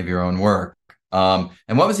to do any of your own work. And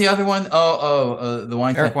what was the other one? The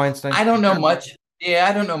Weinstein. Eric Weinstein. I don't know much. Yeah,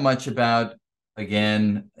 I don't know much about,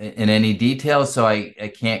 again, in any detail, so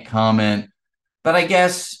I can't comment. But I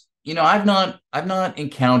guess, I've not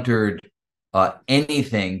encountered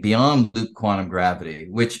anything beyond loop quantum gravity,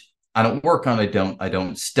 which I don't work on, I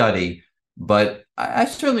don't study, but I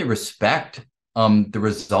certainly respect the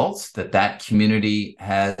results that community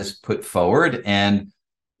has put forward. And,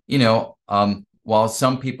 while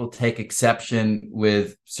some people take exception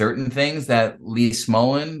with certain things that Lee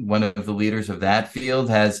Smolin, one of the leaders of that field,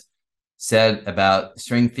 has said about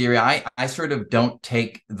string theory, I sort of don't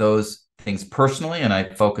take those things personally, and I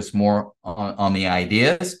focus more on the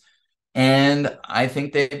ideas. And I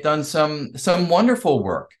think they've done some wonderful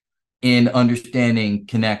work in understanding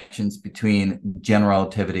connections between general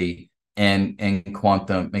relativity and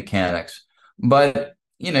quantum mechanics. But,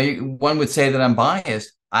 one would say that I'm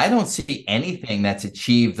biased. I don't see anything that's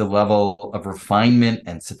achieved the level of refinement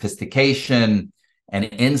and sophistication and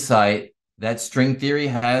insight that string theory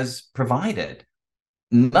has provided.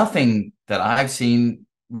 Nothing that I've seen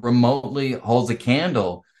remotely holds a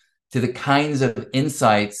candle to the kinds of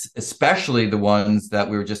insights, especially the ones that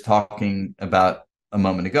we were just talking about a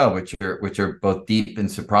moment ago, which are both deep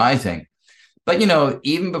and surprising. But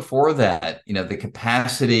even before that, the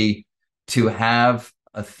capacity to have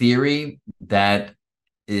a theory that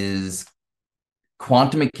is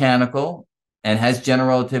quantum mechanical and has general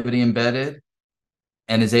relativity embedded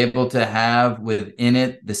and is able to have within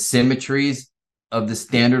it the symmetries of the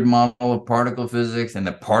standard model of particle physics and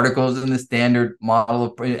the particles in the standard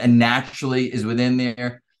model and naturally is within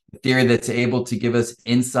there, a theory that's able to give us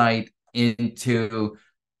insight into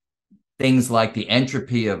things like the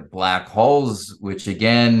entropy of black holes, which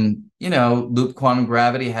again, loop quantum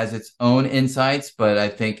gravity has its own insights, but I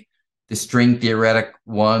think the string theoretic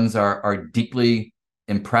ones are deeply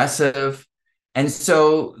impressive. And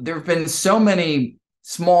so there have been so many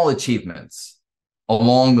small achievements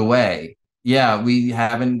along the way. Yeah, we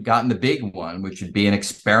haven't gotten the big one, which would be an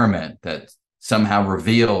experiment that somehow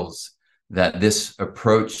reveals that this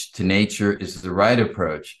approach to nature is the right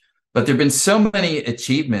approach. But there have been so many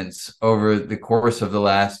achievements over the course of the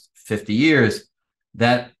last 50 years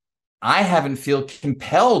that I haven't feel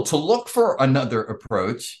compelled to look for another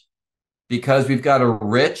approach because we've got a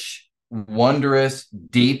rich, wondrous,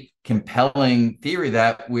 deep, compelling theory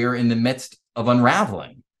that we're in the midst of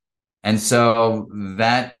unraveling. And so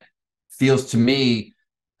that feels to me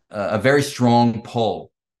a very strong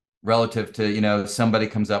pull relative to, somebody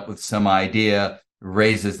comes up with some idea,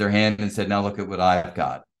 raises their hand and said, now look at what I've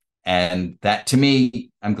got. And that, to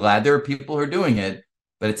me, I'm glad there are people who are doing it,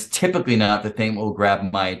 but it's typically not the thing that will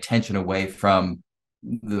grab my attention away from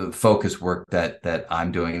the focus work that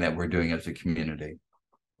I'm doing, that we're doing as a community.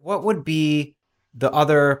 What would be the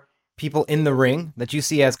other people in the ring that you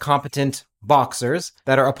see as competent boxers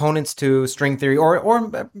that are opponents to string theory,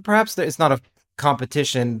 or perhaps it's not a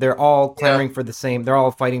competition? They're all clamoring for the same. They're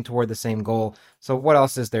all fighting toward the same goal. So what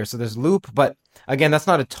else is there? So there's loop, but again, that's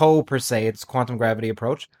not a toe per se. It's quantum gravity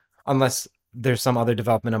approach, unless there's some other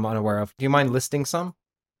development I'm unaware of. Do you mind listing some?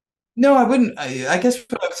 No, I wouldn't. I guess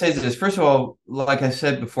what I would say is this. First of all, like I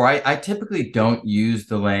said before, I typically don't use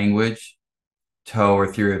the language toe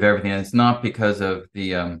or theory of everything. And it's not because of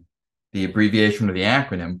the abbreviation or the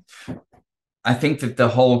acronym. I think that the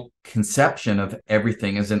whole conception of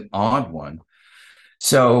everything is an odd one.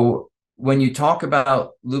 So when you talk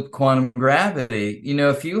about loop quantum gravity,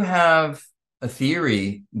 if you have a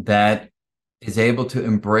theory that is able to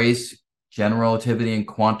embrace general relativity and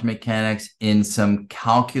quantum mechanics in some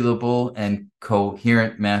calculable and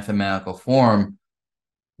coherent mathematical form,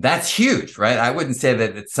 that's huge, right? I wouldn't say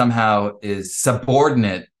that it somehow is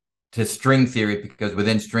subordinate to string theory, because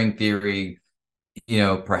within string theory,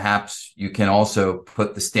 perhaps you can also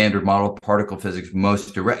put the standard model of particle physics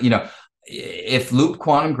most direct. If loop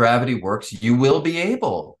quantum gravity works, you will be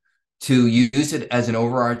able to use it as an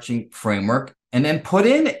overarching framework and then put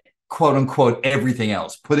in, quote unquote, everything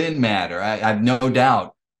else, put in matter. I have no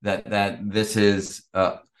doubt that this is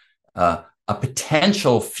a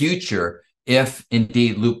potential future if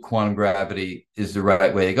indeed loop quantum gravity is the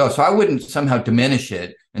right way to go. So I wouldn't somehow diminish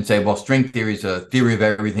it and say, well, string theory is a theory of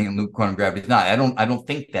everything and loop quantum gravity is not. I don't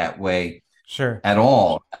think that way at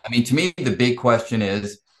all. I mean, to me, the big question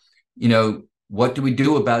is, what do we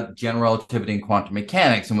do about general relativity and quantum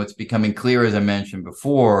mechanics? And what's becoming clear, as I mentioned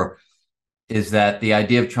before, is that the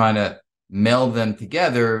idea of trying to meld them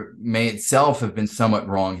together may itself have been somewhat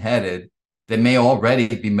wrong-headed. They may already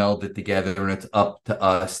be melded together, and it's up to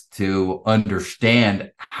us to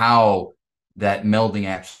understand how that melding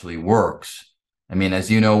actually works. I mean,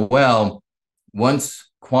 as you know well, once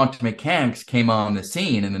quantum mechanics came on the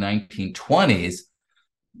scene in the 1920s,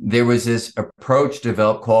 there was this approach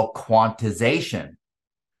developed called quantization,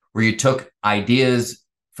 where you took ideas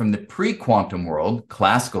from the pre-quantum world,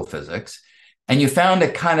 classical physics, and you found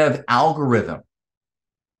a kind of algorithm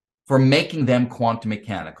for making them quantum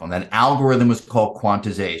mechanical. And that algorithm was called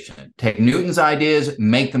quantization. Take Newton's ideas,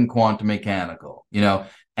 make them quantum mechanical,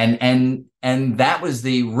 and that was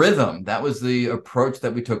the rhythm. That was the approach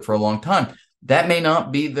that we took for a long time. That may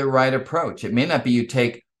not be the right approach. It may not be you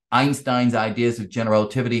take Einstein's ideas of general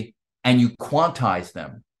relativity and you quantize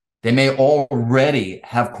them. They may already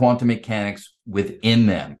have quantum mechanics within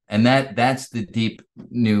them. And that's the deep,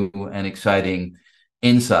 new, and exciting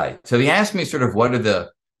insight. So if you ask me sort of what are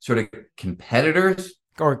the sort of competitors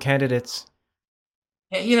or candidates,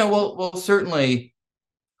 well, certainly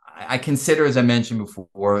I consider, as I mentioned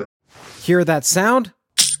before. Hear that sound?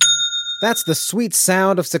 That's the sweet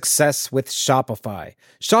sound of success with Shopify.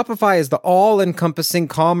 Shopify is the all-encompassing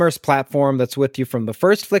commerce platform that's with you from the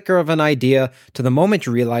first flicker of an idea to the moment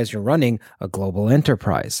you realize you're running a global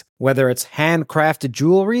enterprise. Whether it's handcrafted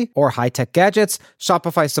jewelry or high-tech gadgets,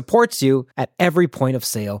 Shopify supports you at every point of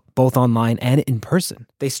sale, both online and in person.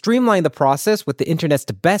 They streamline the process with the internet's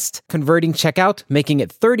best converting checkout, making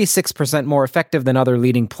it 36% more effective than other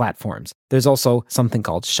leading platforms. There's also something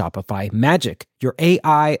called Shopify Magic, your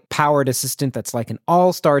AI-powered assistant that's like an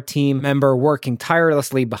all-star team member working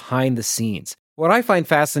tirelessly behind the scenes. What I find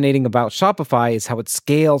fascinating about Shopify is how it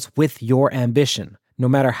scales with your ambition. No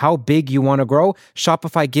matter how big you want to grow,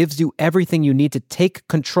 Shopify gives you everything you need to take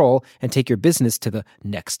control and take your business to the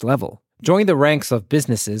next level. Join the ranks of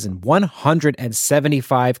businesses in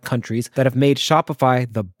 175 countries that have made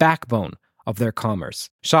Shopify the backbone of their commerce.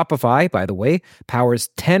 Shopify, by the way, powers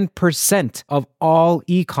 10% of all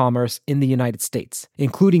e-commerce in the United States,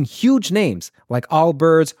 including huge names like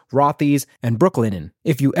Allbirds, Rothy's, and Brooklinen.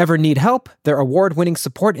 If you ever need help, their award-winning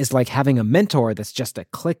support is like having a mentor that's just a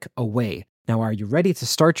click away. Now, are you ready to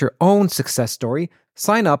start your own success story?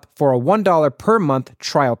 Sign up for a $1 per month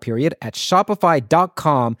trial period at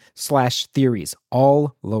shopify.com/theories,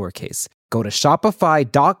 all lowercase. Go to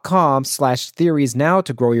shopify.com/theories now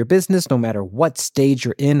to grow your business no matter what stage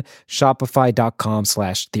you're in.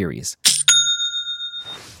 Shopify.com/theories.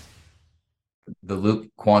 The loop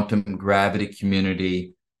quantum gravity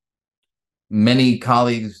community, many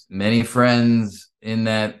colleagues, many friends in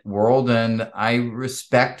that world, and I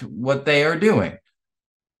respect what they are doing.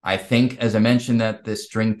 I think, as I mentioned, that the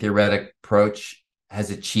string theoretic approach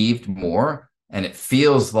has achieved more, and it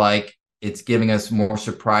feels like it's giving us more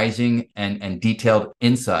surprising and detailed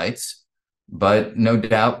insights. But no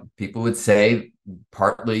doubt people would say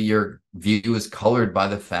partly your view is colored by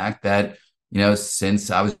the fact that,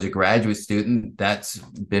 since I was a graduate student, that's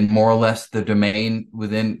been more or less the domain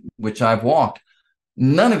within which I've walked.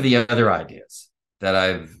 None of the other ideas that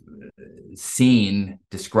I've seen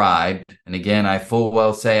described, and again, I full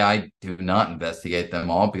well say I do not investigate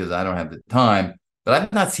them all because I don't have the time, but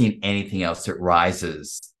I've not seen anything else that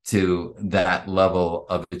rises to that level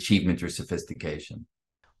of achievement or sophistication.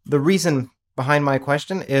 The reason behind my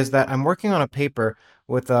question is that I'm working on a paper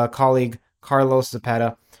with a colleague, Carlos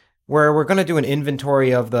Zapata, where we're going to do an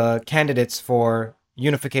inventory of the candidates for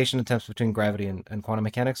unification attempts between gravity and quantum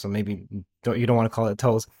mechanics. So maybe you don't want to call it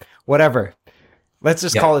TOES, whatever. Let's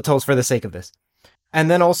just call it TOES for the sake of this. And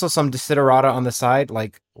then also some desiderata on the side,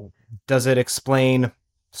 like does it explain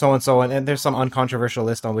so-and-so? And there's some uncontroversial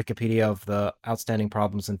list on Wikipedia of the outstanding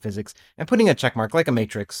problems in physics, and putting a check mark, like a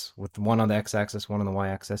matrix, with one on the x-axis, one on the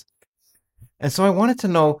y-axis. And so I wanted to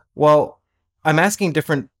know, well, I'm asking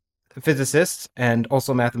different physicists and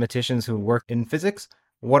also mathematicians who work in physics,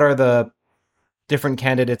 what are the different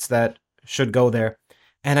candidates that should go there?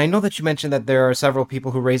 And I know that you mentioned that there are several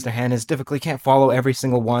people who raise their hand. It's difficult, can't follow every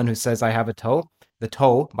single one who says I have a toe. The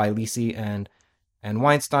Toe by Lisi and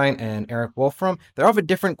Weinstein and Eric Wolfram, they're of a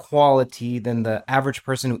different quality than the average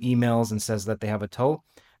person who emails and says that they have a toe.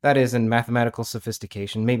 That is in mathematical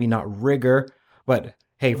sophistication, maybe not rigor, but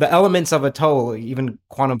hey, the elements of a toe, even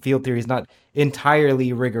quantum field theory, is not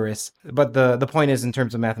entirely rigorous. But the point is, in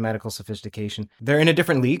terms of mathematical sophistication, they're in a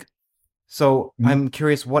different league. So I'm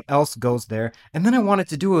curious what else goes there. And then I wanted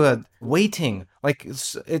to do a weighting. Like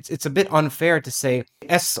it's a bit unfair to say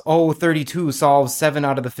SO32 solves 7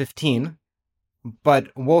 out of the 15, but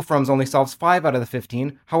Wolfram's only solves 5 out of the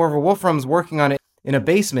 15. However, Wolfram's working on it in a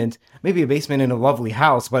basement, maybe a basement in a lovely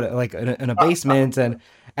house, but like in a basement,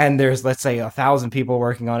 and there's, let's say, 1,000 people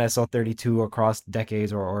working on SO32 across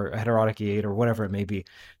decades or heterotic E8 or whatever it may be.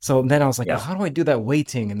 So then I was like, well, how do I do that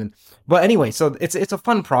weighting? And then, but anyway, so it's a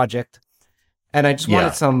fun project. And I just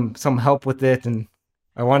wanted some help with it, and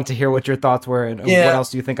I wanted to hear what your thoughts were, and what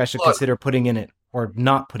else do you think I should consider putting in it or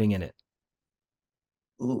not putting in it?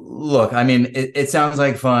 Look, I mean, it sounds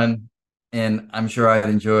like fun, and I'm sure I'd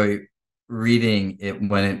enjoy reading it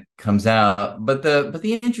when it comes out. But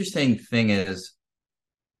the interesting thing is,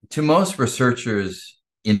 to most researchers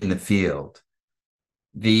in the field,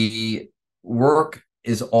 the work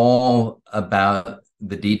is all about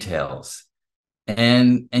the details.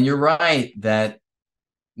 And you're right that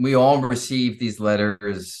we all receive these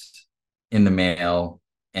letters in the mail,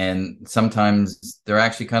 and sometimes they're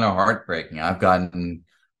actually kind of heartbreaking. I've gotten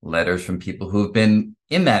letters from people who've been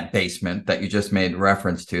in that basement that you just made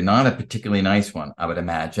reference to, not a particularly nice one, I would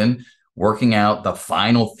imagine, working out the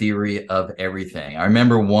final theory of everything. I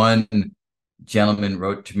remember one gentleman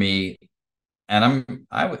wrote to me, and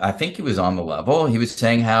I think he was on the level. He was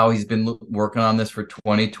saying how he's been working on this for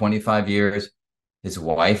 20, 25 years. His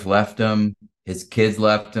wife left him. His kids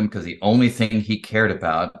left him because the only thing he cared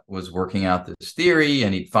about was working out this theory,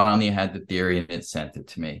 and he finally had the theory and it sent it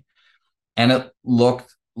to me. And it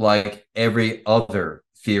looked like every other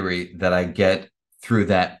theory that I get through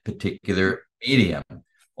that particular medium.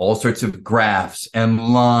 All sorts of graphs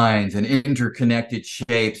and lines and interconnected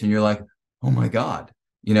shapes. And you're like, oh my God,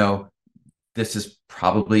 you know, this is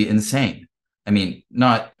probably insane. I mean,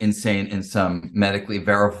 not insane in some medically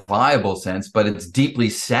verifiable sense, but it's deeply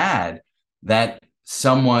sad that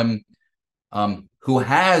someone who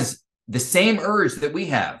has the same urge that we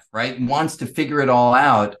have, right, wants to figure it all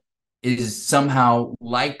out, is somehow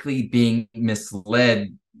likely being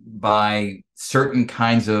misled by certain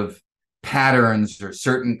kinds of patterns or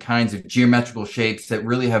certain kinds of geometrical shapes that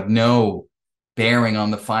really have no bearing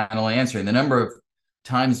on the final answer. And the number of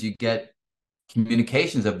times you get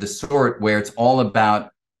communications of the sort where it's all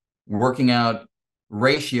about working out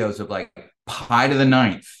ratios of like pi to the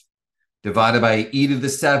ninth divided by e to the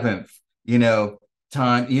seventh,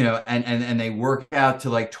 time, and they work out to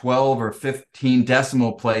like 12 or 15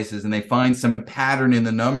 decimal places and they find some pattern in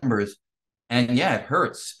the numbers. And yeah, it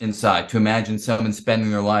hurts inside to imagine someone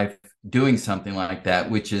spending their life doing something like that,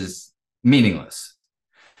 which is meaningless.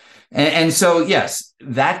 And so, yes,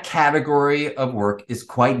 that category of work is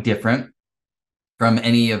quite different from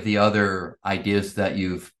any of the other ideas that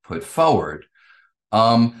you've put forward.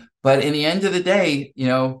 But in the end of the day,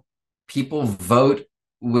 people vote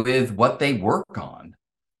with what they work on.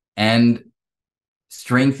 And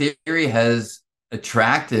string theory has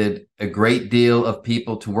attracted a great deal of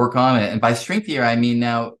people to work on it. And by string theory, I mean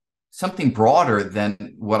now something broader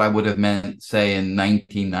than what I would have meant, say, in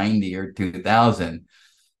 1990 or 2000.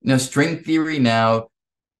 String theory now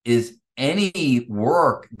is any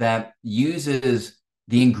work that uses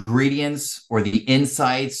the ingredients or the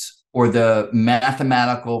insights or the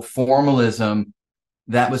mathematical formalism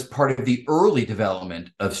that was part of the early development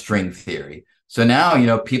of string theory. So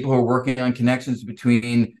now, people who are working on connections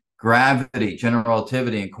between gravity, general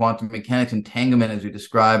relativity, and quantum mechanics entanglement, as we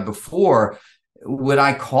described before, would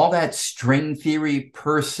I call that string theory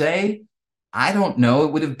per se? I don't know.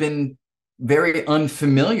 It would have been very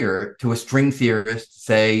unfamiliar to a string theorist,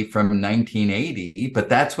 say, from 1980, but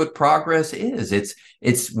that's what progress is.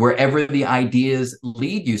 It's wherever the ideas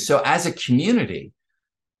lead you. So as a community,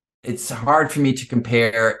 it's hard for me to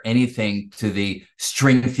compare anything to the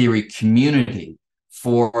string theory community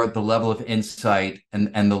for the level of insight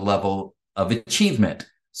and the level of achievement.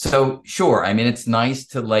 So sure, I mean, it's nice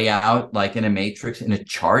to lay out, like in a matrix, in a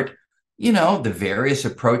chart, the various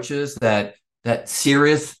approaches that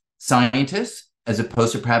serious scientists, as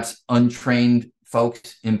opposed to perhaps untrained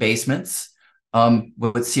folks in basements,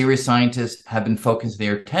 what serious scientists have been focusing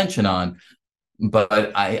their attention on.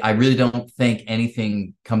 But I really don't think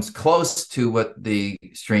anything comes close to what the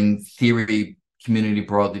string theory community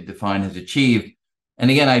broadly defined has achieved. And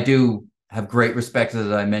again, I do have great respect, as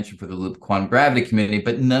I mentioned, for the loop quantum gravity community,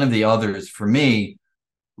 but none of the others, for me,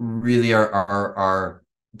 really are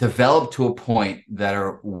developed to a point that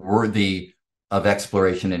are worthy of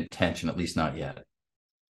exploration and attention, at least not yet.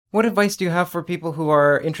 What advice do you have for people who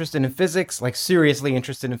are interested in physics, like seriously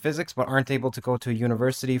interested in physics, but aren't able to go to a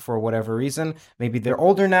university for whatever reason? Maybe they're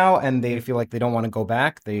older now and they feel like they don't want to go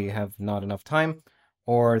back. They have not enough time,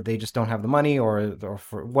 or they just don't have the money, or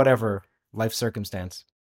for whatever life circumstance.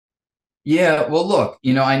 Yeah, well, look,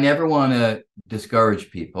 I never want to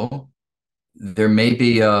discourage people. There may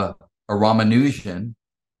be a Ramanujan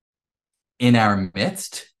in our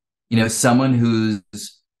midst, someone whose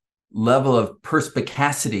level of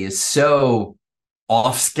perspicacity is so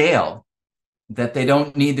off scale that they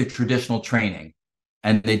don't need the traditional training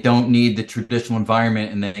and they don't need the traditional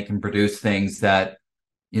environment, and they can produce things that,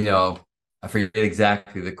 I forget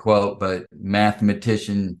exactly the quote, but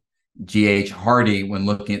mathematician G.H. Hardy, when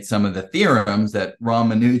looking at some of the theorems that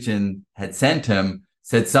Ramanujan had sent him,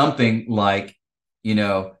 said something like,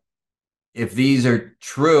 if these are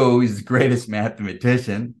true, he's the greatest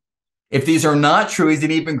mathematician. If these are not true, he's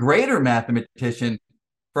an even greater mathematician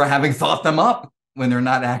for having thought them up when they're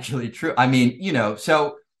not actually true. I mean,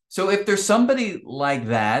 so if there's somebody like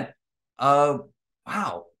that,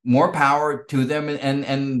 wow, more power to them,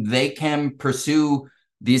 and they can pursue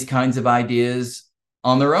these kinds of ideas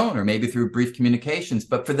on their own, or maybe through brief communications.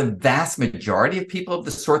 But for the vast majority of people of the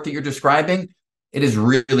sort that you're describing, it is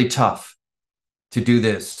really tough to do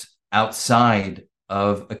this outside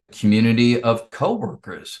of a community of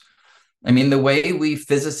coworkers. I mean, the way we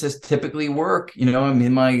physicists typically work, I'm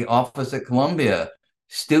in my office at Columbia,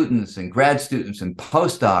 students and grad students and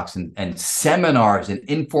postdocs and seminars and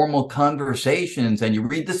informal conversations, and you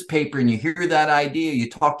read this paper and you hear that idea, you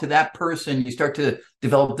talk to that person, you start to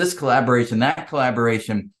develop this collaboration, that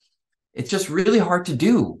collaboration. It's just really hard to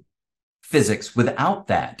do physics without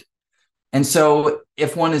that. And so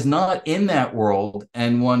if one is not in that world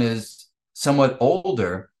and one is somewhat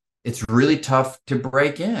older, it's really tough to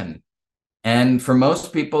break in. And for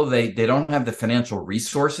most people, they don't have the financial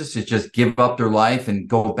resources to just give up their life and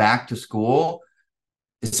go back to school,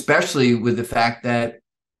 especially with the fact that,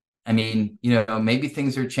 I mean, maybe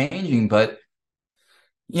things are changing, but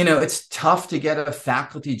it's tough to get a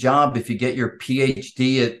faculty job if you get your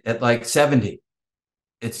PhD at like 70.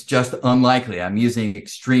 It's just unlikely. I'm using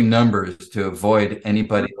extreme numbers to avoid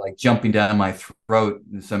anybody like jumping down my throat,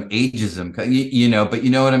 some ageism, but you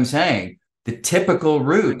know what I'm saying? The typical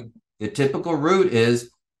route, the typical route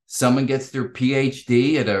is someone gets their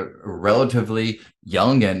PhD at a relatively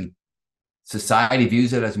young, and society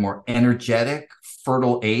views it as more energetic,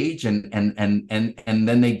 fertile age, and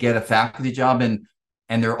then they get a faculty job,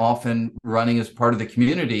 and they're often running as part of the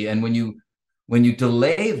community. And when you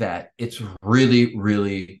delay that, it's really,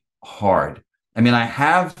 really hard. I mean, I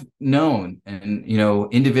have known, and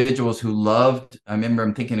individuals who loved. I remember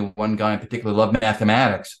I'm thinking of one guy in particular, loved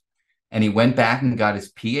mathematics, and he went back and got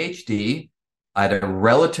his PhD at a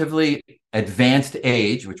relatively advanced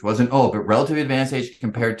age, which wasn't old, but relatively advanced age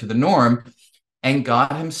compared to the norm, and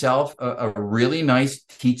got himself a really nice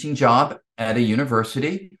teaching job at a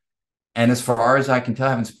university. And as far as I can tell, I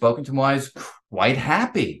haven't spoken to him, I was quite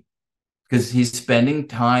happy because he's spending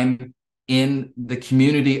time in the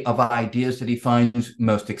community of ideas that he finds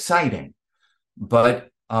most exciting. But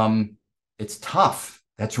it's tough.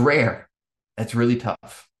 That's rare. That's really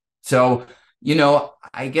tough. So,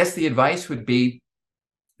 I guess the advice would be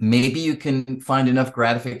maybe you can find enough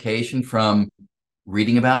gratification from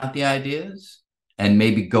reading about the ideas and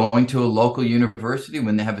maybe going to a local university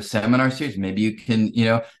when they have a seminar series. Maybe you can,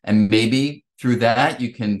 and maybe through that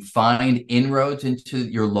you can find inroads into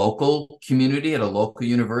your local community at a local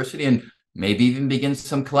university, and maybe even begin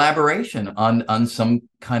some collaboration on some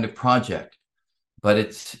kind of project. But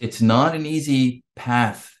it's not an easy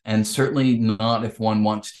path, and certainly not if one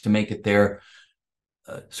wants to make it their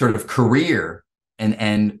sort of career,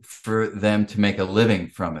 and for them to make a living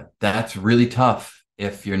from it. That's really tough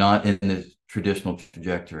if you're not in the traditional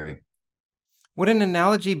trajectory. Would an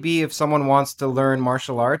analogy be if someone wants to learn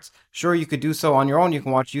martial arts? Sure, you could do so on your own. You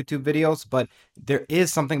can watch YouTube videos, but there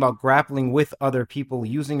is something about grappling with other people,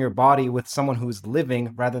 using your body with someone who's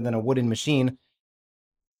living rather than a wooden machine.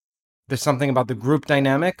 There's something about the group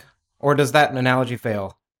dynamic, or does that analogy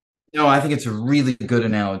fail? No, I think it's a really good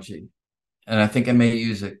analogy, and I think I may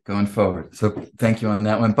use it going forward. So thank you on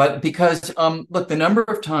that one. But because look, the number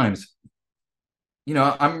of times,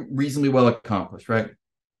 I'm reasonably well accomplished, right?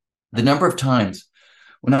 The number of times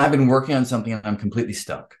when I've been working on something and I'm completely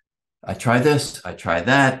stuck. I try this, I try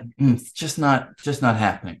that. It's just not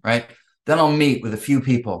happening, right? Then I'll meet with a few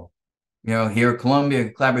people, here at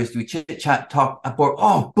Columbia, collaborators, do chit chat, talk, aboard.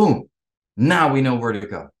 Oh, boom. Now we know where to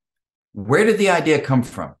go. Where did the idea come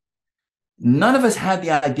from? None of us had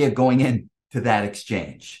the idea going into that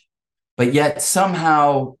exchange. But yet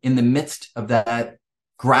somehow in the midst of that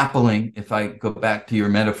grappling, if I go back to your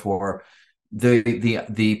metaphor,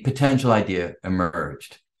 the potential idea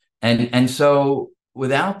emerged. And so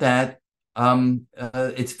without that,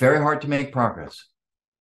 it's very hard to make progress.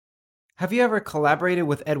 Have you ever collaborated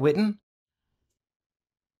with Ed Witten?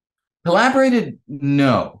 Collaborated,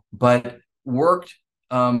 no, but worked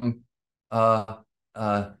um, uh,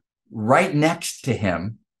 uh, right next to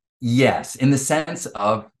him. Yes, in the sense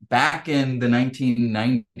of back in the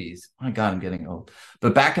 1990s. My God, I'm getting old.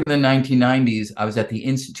 But back in the 1990s, I was at the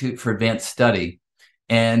Institute for Advanced Study,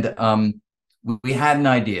 and we had an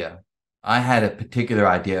idea. I had a particular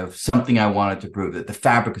idea of something I wanted to prove, that the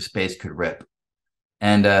fabric of space could rip.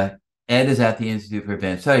 And Ed is at the Institute for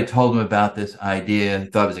Advanced Study. Told him about this idea.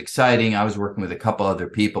 Thought it was exciting. I was working with a couple other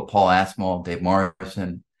people, Paul Aspinall, Dave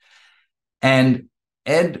Morrison, and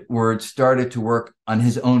Edward started to work on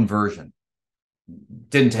his own version.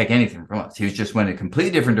 Didn't take anything from us. He was just went in a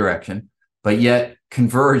completely different direction, but yet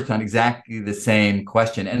converged on exactly the same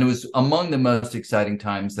question. And it was among the most exciting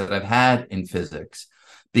times that I've had in physics,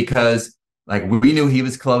 because like we knew he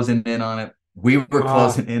was closing in on it. We were Ah,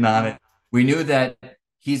 closing in on it. We knew that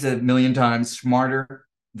he's a million times smarter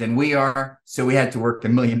than we are. So we had to work a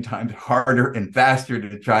million times harder and faster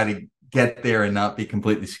to try to get there and not be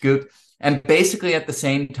completely scooped. And basically at the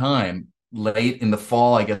same time, late in the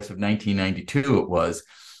fall, I guess, of 1992, it was,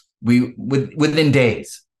 within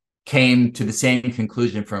days came to the same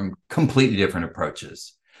conclusion from completely different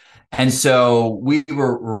approaches. And so we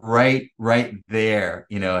were right there,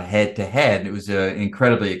 head to head. It was an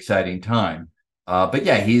incredibly exciting time. But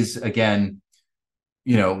yeah, he's again,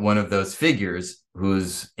 one of those figures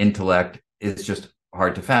whose intellect is just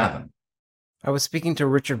hard to fathom. I was speaking to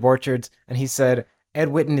Richard Borchards, and he said, Ed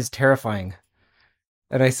Witten is terrifying.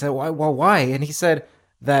 And I said, why? Well, why? And he said,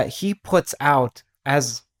 that he puts out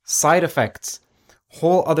as side effects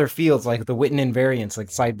whole other fields like the Witten invariance, like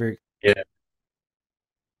Seidberg. Yeah.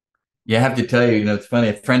 Yeah, I have to tell you, it's funny.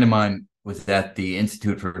 A friend of mine was at the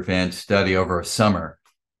Institute for Advanced Study over a summer,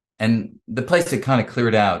 and the place had kind of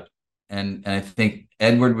cleared out. And I think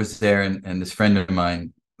Edward was there, and this friend of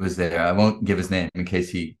mine was there. I won't give his name in case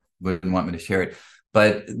he wouldn't want me to share it,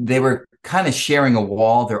 but they were kind of sharing a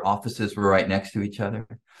wall. Their offices were right next to each other.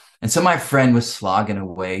 And so my friend was slogging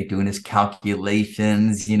away, doing his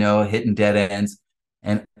calculations, hitting dead ends.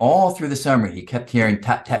 And all through the summer, he kept hearing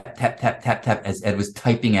tap, tap, tap, tap, tap, tap as Ed was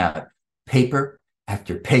typing out paper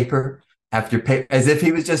after paper after paper, as if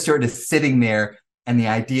he was just sort of sitting there and the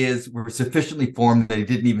ideas were sufficiently formed that he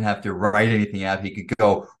didn't even have to write anything out. He could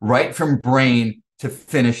go right from brain to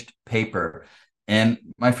finished paper. And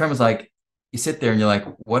my friend was like, you sit there and you're like,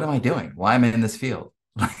 what am I doing? Why am I in this field?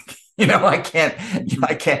 Like, I can't,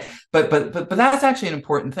 I can't. But that's actually an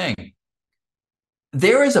important thing.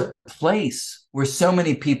 There is a place where so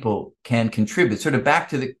many people can contribute. Sort of back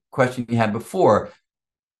to the question you had before.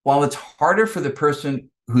 While it's harder for the person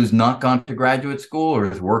who's not gone to graduate school or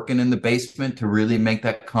is working in the basement to really make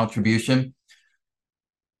that contribution,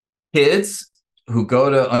 kids who go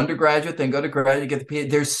to undergraduate, then go to graduate, get the PhD.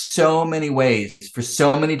 There's so many ways for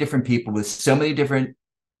so many different people with so many different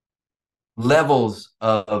levels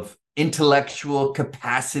of intellectual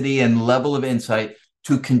capacity and level of insight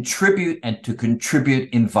to contribute and to contribute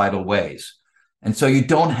in vital ways. And so you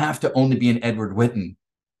don't have to only be an Edward Witten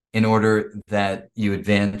in order that you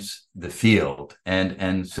advance the field.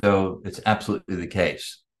 And so it's absolutely the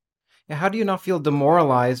case. Yeah, how do you not feel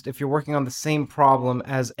demoralized if you're working on the same problem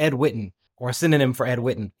as Ed Witten or a synonym for Ed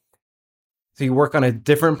Witten? So you work on a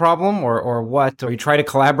different problem or what? Or you try to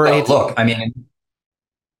collaborate? Well, look, I mean,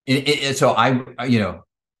 so I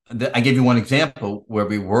give you one example where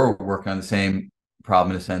we were working on the same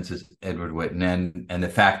problem in a sense as Edward Witten, and the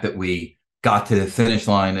fact that we got to the finish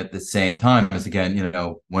line at the same time is, again,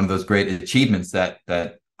 one of those great achievements that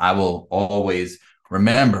I will always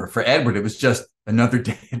remember. For Edward, it was just another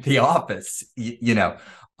day at the office,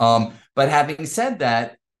 But having said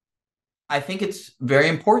that, I think it's very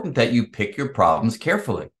important that you pick your problems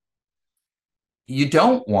carefully. You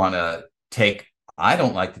don't want to I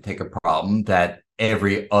don't like to take a problem that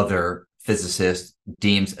every other physicist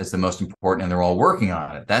deems as the most important and they're all working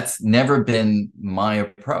on it. That's never been my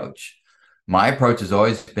approach. My approach has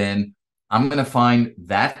always been, I'm going to find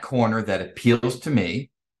that corner that appeals to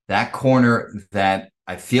me, that corner that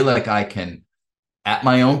I feel like I can, at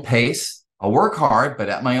my own pace, I'll work hard, but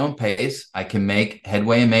at my own pace, I can make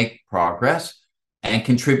headway and make progress and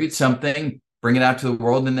contribute something, bring it out to the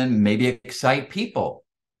world, and then maybe excite people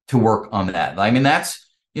to work on that. I mean, that's,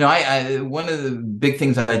 one of the big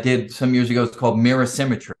things I did some years ago is called mirror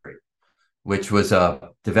symmetry, which was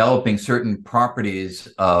developing certain properties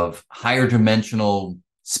of higher dimensional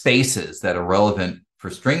spaces that are relevant for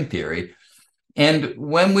string theory. And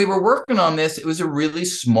when we were working on this, it was a really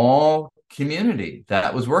small community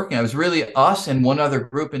that was working. It was really us and one other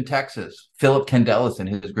group in Texas, Philip Candelas and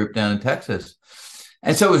his group down in Texas.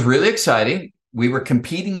 And so it was really exciting. We were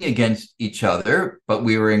competing against each other, but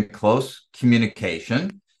we were in close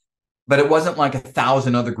communication. But it wasn't like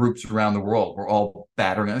 1,000 other groups around the world. We're all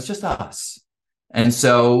battering. It was just us. And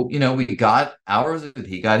so, we got ours.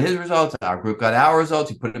 He got his results. Our group got our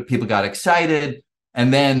results. People got excited.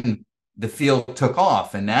 And then the field took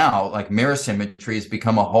off. And now, like, mirror symmetry has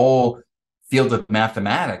become a whole field of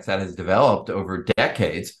mathematics that has developed over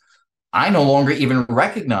decades. I no longer even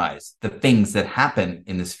recognize the things that happen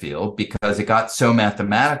in this field because it got so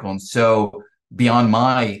mathematical and so beyond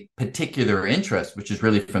my particular interest, which is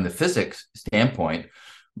really from the physics standpoint.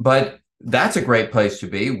 But that's a great place to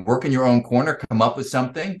be. Work in your own corner, come up with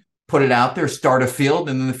something, put it out there, start a field,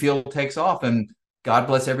 and then the field takes off. And God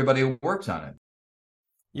bless everybody who works on it.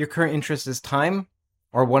 Your current interest is time,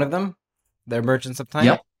 or one of them, the emergence of time?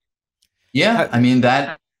 Yep. Yeah. I mean,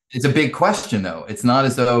 that is a big question, though. It's not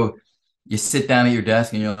as though you sit down at your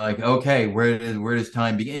desk and you're like, okay, where does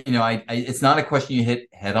time begin? It's not a question you hit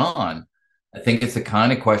head on. I think it's the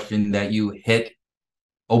kind of question that you hit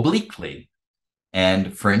obliquely.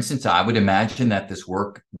 And for instance, I would imagine that this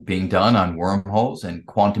work being done on wormholes and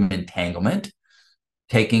quantum entanglement,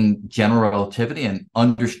 taking general relativity and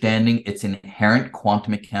understanding its inherent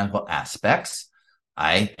quantum mechanical aspects,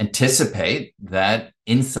 I anticipate that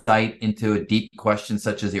insight into a deep question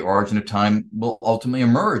such as the origin of time will ultimately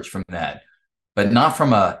emerge from that, but not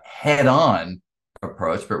from a head-on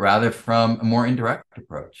approach, but rather from a more indirect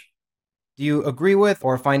approach. Do you agree with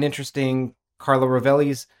or find interesting Carlo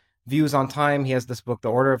Rovelli's views on time. He has this book,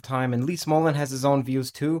 The Order of Time, and Lee Smolin has his own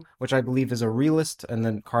views too, which I believe is a realist, and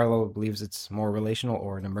then Carlo believes it's more relational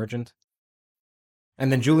or an emergent.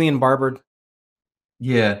 And then Julian Barber.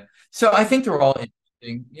 Yeah. So I think they're all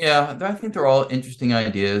interesting. Yeah, I think they're all interesting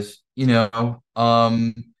ideas.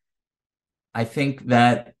 I think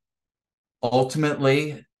that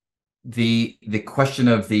ultimately the question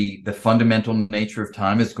of the fundamental nature of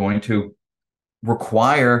time is going to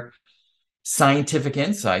require scientific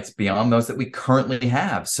insights beyond those that we currently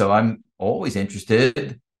have. So I'm always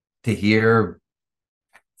interested to hear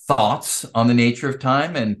thoughts on the nature of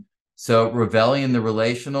time. And so Ravelli, the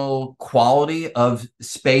relational quality of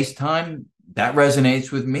space-time, that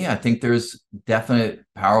resonates with me. I think there's definite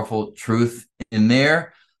powerful truth in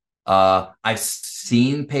there. I've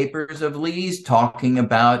seen papers of Lee's talking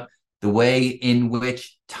about the way in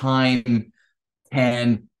which time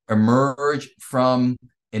can emerge from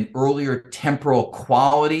an earlier temporal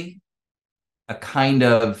quality, a kind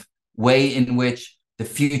of way in which the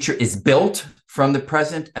future is built from the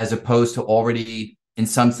present, as opposed to already, in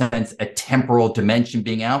some sense, a temporal dimension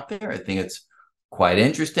being out there. I think it's quite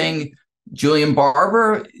interesting. Julian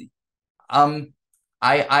Barber,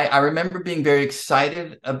 I remember being very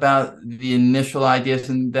excited about the initial ideas,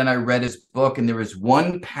 and then I read his book, and there was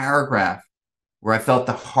one paragraph where I felt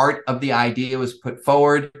the heart of the idea was put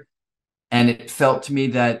forward, and it felt to me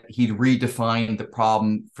that he'd redefined the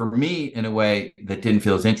problem for me in a way that didn't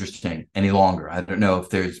feel as interesting any longer. I don't know if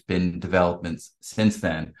there's been developments since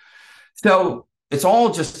then. So it's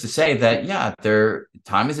all just to say that, yeah,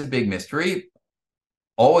 time is a big mystery.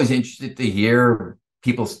 Always interested to hear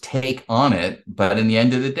people's take on it. But in the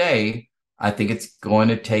end of the day, I think it's going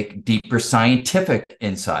to take deeper scientific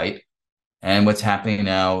insight. And what's happening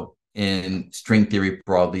now in string theory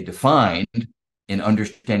broadly defined, in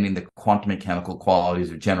understanding the quantum mechanical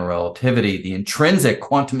qualities of general relativity, the intrinsic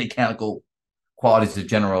quantum mechanical qualities of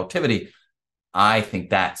general relativity, I think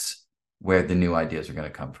that's where the new ideas are going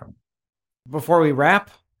to come from. Before we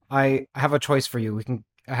wrap, I have a choice for you. We can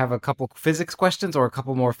have a couple physics questions or a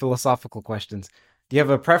couple more philosophical questions. Do you have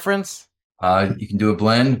a preference? You can do a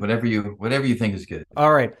blend, whatever you think is good.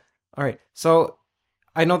 All right. All right. So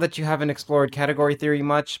I know that you haven't explored category theory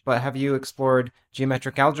much, but have you explored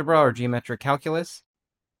geometric algebra or geometric calculus?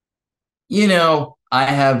 I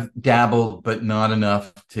have dabbled, but not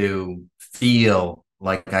enough to feel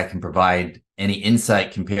like I can provide any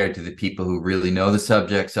insight compared to the people who really know the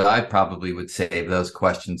subject. So I probably would save those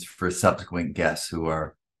questions for subsequent guests who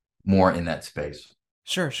are more in that space.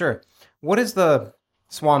 Sure, sure. What is the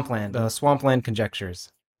swampland, the swampland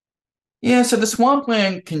conjectures? Yeah, so the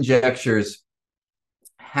swampland conjectures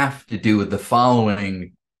have to do with the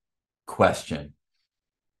following question.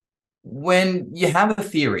 When you have a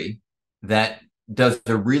theory that does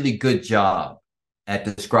a really good job at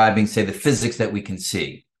describing, say, the physics that we can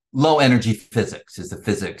see, low energy physics is the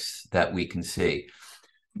physics that we can see,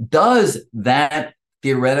 does that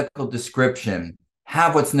theoretical description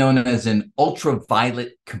have what's known as an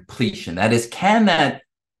ultraviolet completion? That is, can that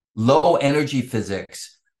low energy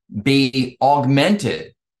physics be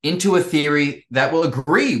augmented into a theory that will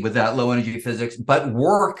agree with that low energy physics, but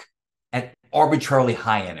work at arbitrarily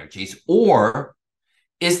high energies? Or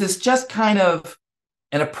is this just kind of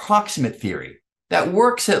an approximate theory that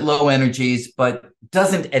works at low energies, but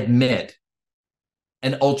doesn't admit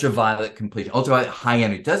an ultraviolet completion, ultraviolet high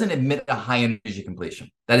energy, doesn't admit a high energy completion?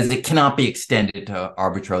 That is, it cannot be extended to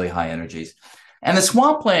arbitrarily high energies. And the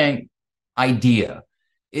swampland idea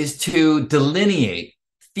is to delineate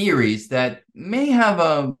theories that may have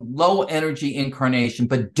a low energy incarnation,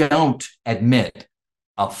 but don't admit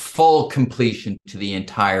a full completion to the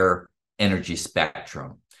entire energy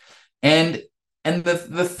spectrum. And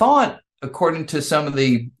the thought, according to some of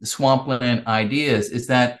the swampland ideas, is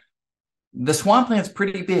that the swampland's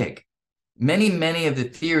pretty big. Many of the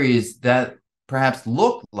theories that perhaps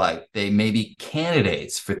look like they may be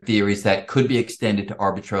candidates for theories that could be extended to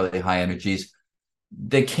arbitrarily high energies,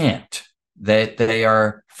 they can't. That they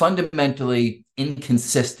are fundamentally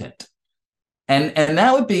inconsistent. And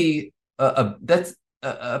that would be that's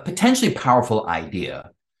a potentially powerful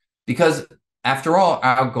idea, because after all,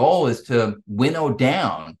 our goal is to winnow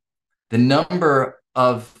down the number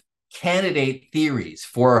of candidate theories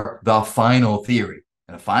for the final theory.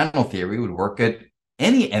 And a final theory would work at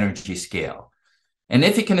any energy scale. And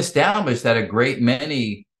if you can establish that a great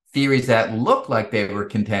many theories that look like they were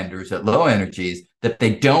contenders at low energies, that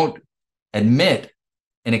they don't admit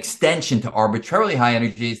an extension to arbitrarily high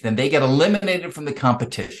energies, then they get eliminated from the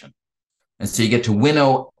competition. And so you get to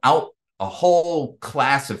winnow out a whole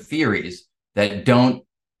class of theories that don't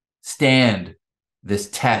stand this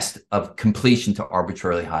test of completion to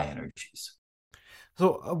arbitrarily high energies.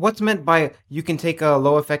 So what's meant by you can take a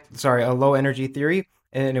low energy theory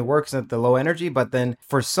and it works at the low energy, but then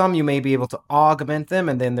for some you may be able to augment them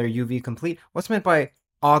and then they're UV complete. What's meant by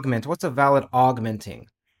augment? What's a valid augmenting?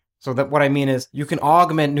 So that what I mean is you can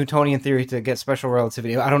augment Newtonian theory to get special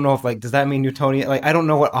relativity. I don't know if like does that mean Newtonian? Like I don't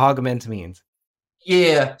know what augment means.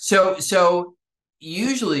 Yeah. So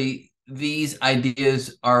usually these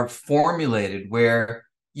ideas are formulated where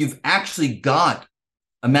you've actually got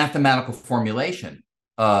a mathematical formulation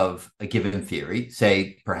of a given theory,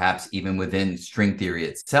 say perhaps even within string theory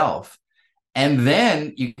itself. And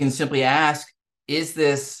then you can simply ask, is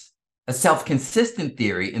this a self-consistent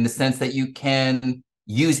theory in the sense that you can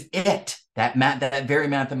use that very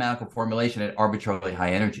mathematical formulation at arbitrarily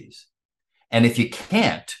high energies? And if you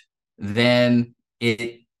can't, then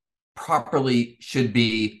it properly should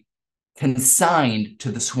be consigned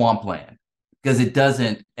to the swampland because it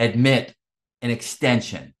doesn't admit an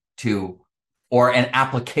extension to, or an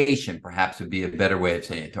application, perhaps would be a better way of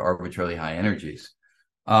saying it, to arbitrarily high energies.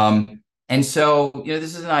 And so,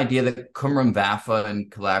 this is an idea that Qumran Vafa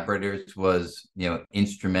and collaborators was,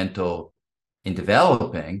 instrumental in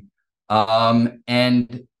developing.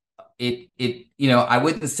 And I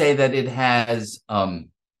wouldn't say that it has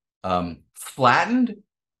flattened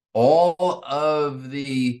all of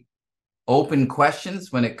the open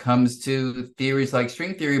questions when it comes to theories like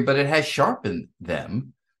string theory, but it has sharpened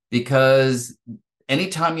them because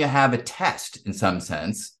anytime you have a test, in some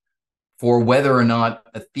sense, for whether or not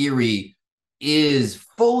a theory is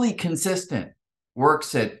fully consistent,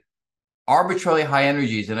 works at arbitrarily high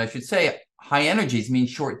energies, and I should say high energies mean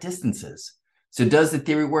short distances. So does the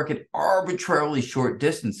theory work at arbitrarily short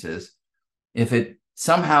distances? If it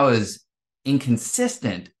somehow is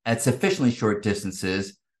inconsistent at sufficiently short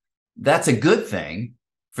distances, that's a good thing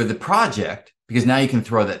for the project because now you can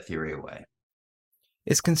throw that theory away.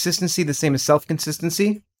 Is consistency the same as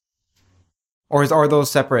self-consistency? Or are those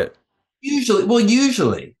separate?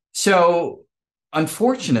 Usually. So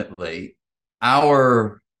unfortunately,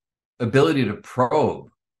 our ability to probe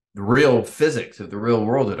the real physics of the real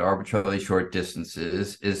world at arbitrarily short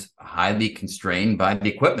distances is highly constrained by the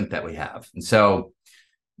equipment that we have. And so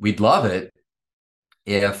we'd love it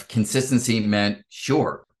if consistency meant,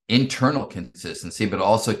 sure, internal consistency, but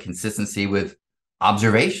also consistency with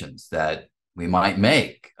observations that we might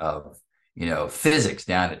make of, physics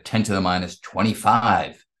down at 10 to the minus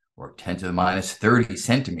 25 or 10 to the minus 30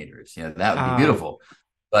 centimeters. That would be beautiful.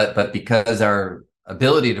 But because our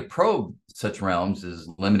ability to probe such realms is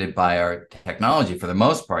limited by our technology for the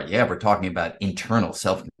most part, we're talking about internal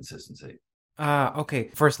self-consistency. Okay.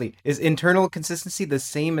 Firstly, is internal consistency the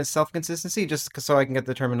same as self-consistency? Just so I can get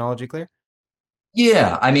the terminology clear.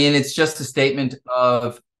 Yeah, I mean, it's just a statement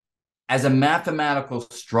of, as a mathematical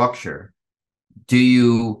structure, do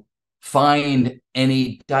you find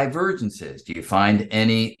any divergences? Do you find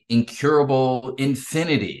any incurable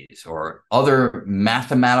infinities or other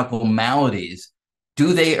mathematical maladies?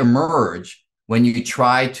 Do they emerge when you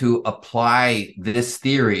try to apply this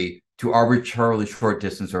theory to arbitrarily short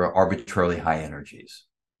distance or arbitrarily high energies?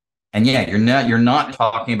 And you're not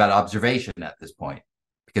talking about observation at this point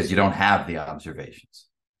because you don't have the observations.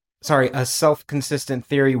 Sorry, a self-consistent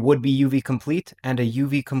theory would be UV complete, and a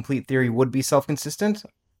UV complete theory would be self-consistent,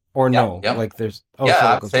 or no? Yep. Like there's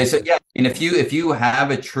I would say so. Yeah, and if you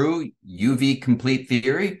have a true UV complete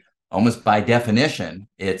theory, almost by definition,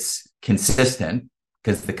 it's consistent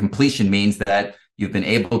because the completion means that you've been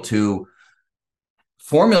able to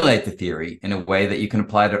formulate the theory in a way that you can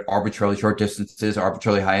apply to arbitrarily short distances,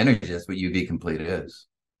 arbitrarily high energies. That's what UV complete is.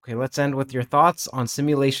 Okay, let's end with your thoughts on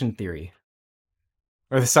simulation theory.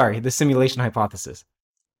 Or sorry, the simulation hypothesis.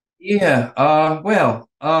 Yeah.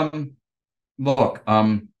 Look.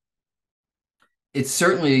 It's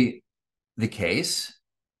certainly the case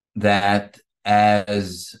that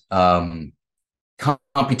as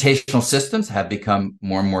computational systems have become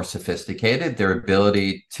more and more sophisticated, their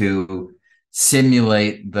ability to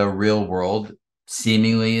simulate the real world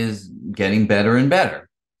seemingly is getting better and better.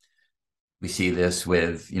 We see this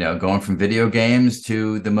with, going from video games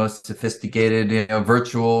to the most sophisticated,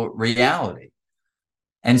 virtual reality.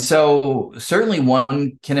 And so certainly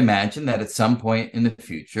one can imagine that at some point in the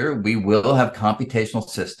future, we will have computational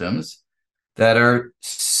systems that are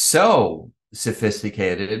so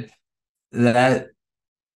sophisticated that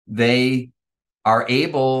they are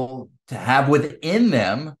able to have within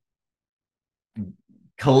them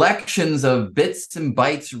collections of bits and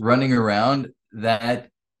bytes running around that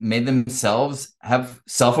may themselves have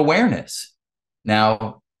self-awareness.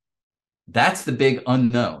 Now, that's the big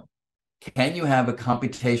unknown. can you have a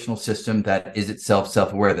computational system that is itself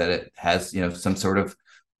self-aware, that it has, some sort of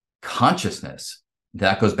consciousness?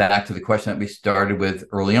 That goes back to the question that we started with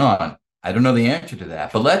early on. I don't know the answer to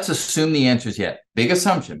that, but let's assume the answer is yes. Big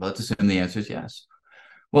assumption, but let's assume the answer is yes.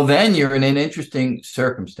 Well, then you're in an interesting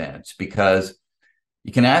circumstance, because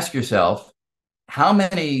you can ask yourself, how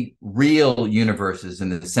many real universes in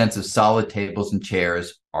the sense of solid tables and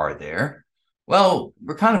chairs are there? Well,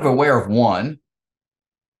 we're kind of aware of one,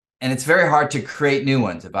 and it's very hard to create new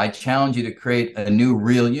ones. If I challenge you to create a new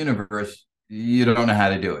real universe, you don't know how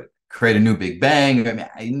to do it. Create a new Big Bang. I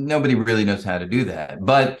mean, nobody really knows how to do that.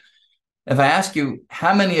 But if I ask you,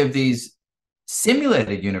 how many of these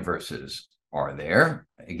simulated universes are there?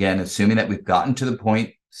 Again, assuming that we've gotten to the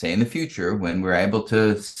point, say in the future, when we're able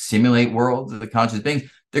to simulate worlds of the conscious beings,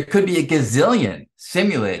 there could be a gazillion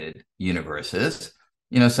simulated universes.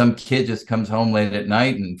 Some kid just comes home late at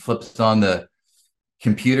night and flips on the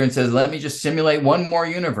computer and says, let me just simulate one more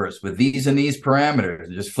universe with these and these parameters,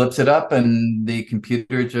 and just flips it up, and the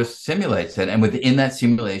computer just simulates it. And within that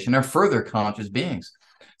simulation are further conscious beings.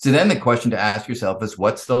 So then the question to ask yourself is,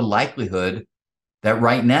 what's the likelihood that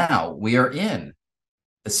right now we are in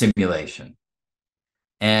a simulation?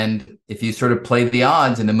 And if you sort of play the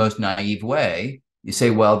odds in the most naive way, you say,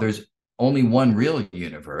 well, there's only one real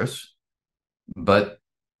universe, but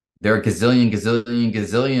there are gazillion, gazillion,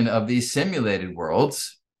 gazillion of these simulated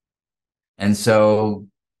worlds. And so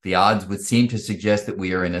the odds would seem to suggest that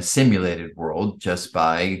we are in a simulated world just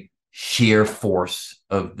by sheer force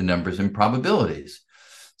of the numbers and probabilities.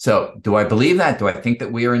 So do I believe that? Do I think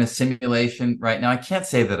that we are in a simulation right now? I can't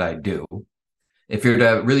say that I do. If you're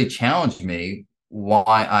to really challenge me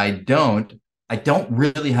why I don't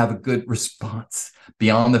really have a good response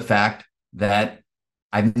beyond the fact that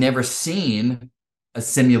I've never seen a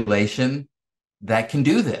simulation that can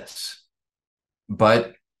do this.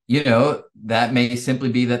 But, that may simply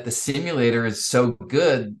be that the simulator is so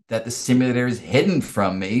good that the simulator is hidden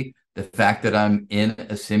from me, the fact that I'm in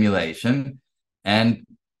a simulation. And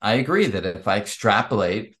I agree that if I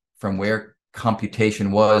extrapolate from where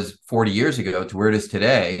computation was 40 years ago to where it is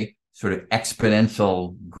today, sort of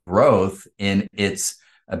exponential growth in its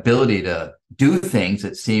ability to do things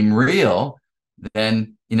that seem real,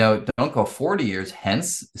 then, don't go 40 years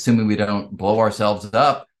hence, assuming we don't blow ourselves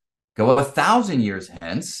up, go 1,000 years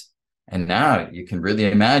hence. And now you can really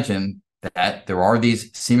imagine that there are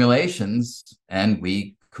these simulations, and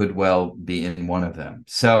we could well be in one of them.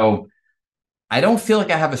 So I don't feel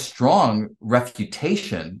like I have a strong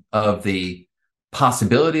refutation of the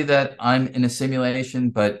possibility that I'm in a simulation,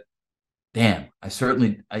 but damn,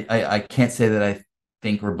 I can't say that I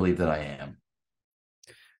think or believe that I am.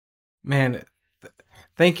 Man,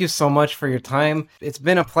 thank you so much for your time. It's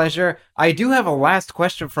been a pleasure. I do have a last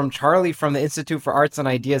question from Charlie from the Institute for Arts and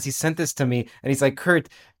Ideas. He sent this to me, and he's like, Kurt,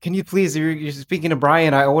 can you please, you're speaking to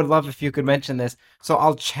Brian, I would love if you could mention this. So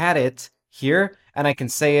I'll chat it here, and I can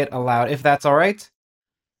say it aloud, if that's all right.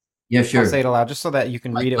 Yeah, I'll say sure. it aloud just so that you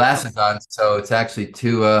can My read it. glasses on, so it's actually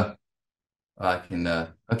too I can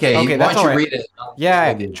okay, Okay, why that's don't all you right. read it?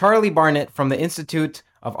 Yeah, With you. Charlie Barnett from the Institute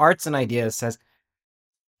of Arts and Ideas says,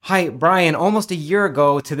 hi, Brian. Almost a year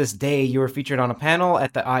ago to this day, you were featured on a panel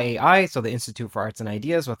at the IAI, so the Institute for Arts and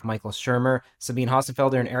Ideas, with Michael Shermer, Sabine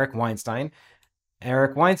Hossenfelder, and Eric Weinstein.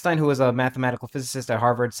 Eric Weinstein, who was a mathematical physicist at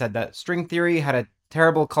Harvard, said that string theory had a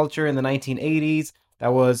terrible culture in the 1980s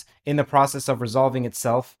that was in the process of resolving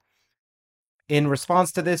itself. In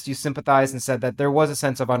response to this, you sympathized and said that there was a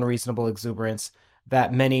sense of unreasonable exuberance,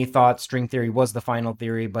 that many thought string theory was the final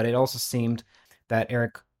theory, but it also seemed that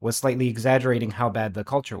Eric was slightly exaggerating how bad the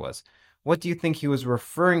culture was. What do you think he was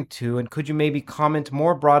referring to, and could you maybe comment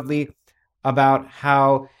more broadly about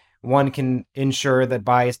how one can ensure that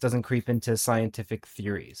bias doesn't creep into scientific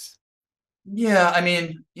theories? Yeah, I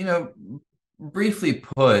mean, briefly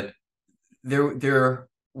put, there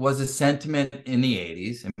was a sentiment in the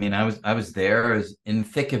 80s. I mean, I was there, as in the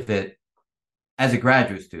thick of it as a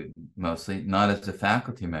graduate student, mostly, not as a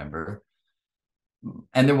faculty member.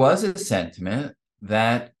 And there was a sentiment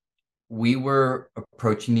that we were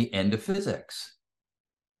approaching the end of physics.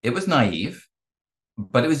 It was naive,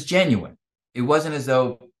 but it was genuine. It wasn't as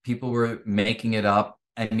though people were making it up.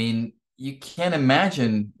 I mean, you can't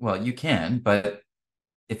imagine, well, you can, but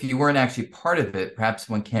if you weren't actually part of it, perhaps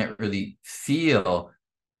one can't really feel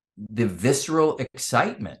the visceral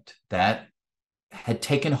excitement that had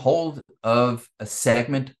taken hold of a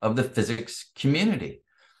segment of the physics community.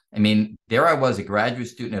 I mean, there I was, a graduate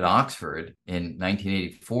student at Oxford in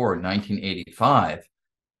 1984, 1985,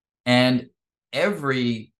 and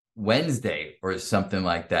every Wednesday or something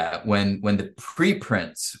like that, when the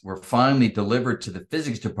preprints were finally delivered to the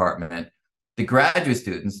physics department, the graduate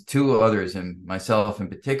students, two others and myself in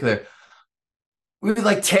particular, we would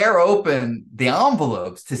like tear open the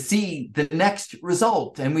envelopes to see the next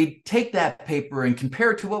result. And we'd take that paper and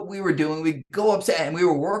compare it to what we were doing. We'd go upset and we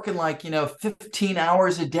were working like, 15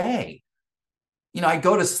 hours a day. I'd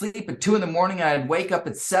go to sleep at 2 in the morning. I'd wake up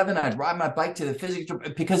at 7. I'd ride my bike to the physics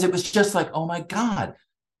because it was just like, oh my God,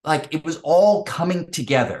 like it was all coming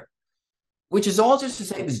together, which is all just to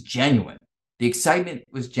say it was genuine. The excitement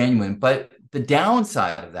was genuine. But the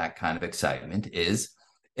downside of that kind of excitement is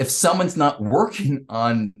if someone's not working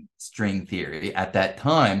on string theory at that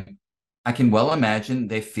time, I can well imagine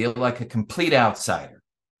they feel like a complete outsider,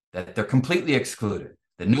 that they're completely excluded,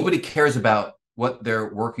 that nobody cares about what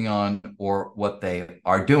they're working on or what they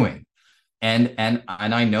are doing. And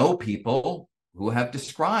I know people who have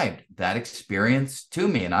described that experience to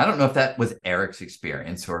me. And I don't know if that was Eric's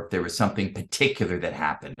experience or if there was something particular that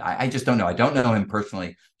happened. I just don't know. I don't know him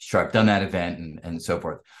personally. Sure, I've done that event and so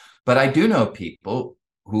forth. But I do know people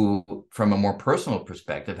who, from a more personal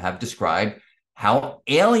perspective, have described how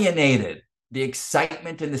alienated the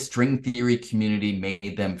excitement in the string theory community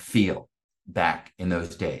made them feel back in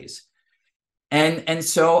those days. And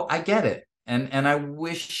so I get it. And I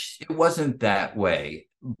wish it wasn't that way.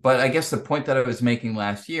 But I guess the point that I was making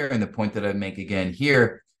last year and the point that I make again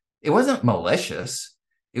here, it wasn't malicious.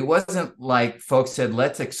 It wasn't like folks said,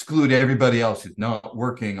 let's exclude everybody else who's not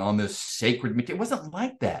working on this sacred material. It wasn't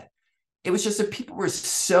like that. It was just that people were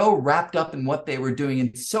so wrapped up in what they were doing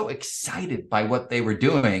and so excited by what they were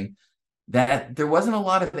doing that there wasn't a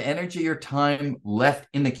lot of energy or time left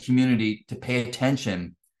in the community to pay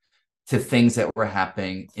attention to things that were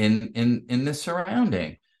happening in the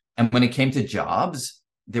surrounding. And when it came to jobs,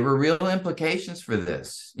 there were real implications for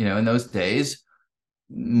this. In those days,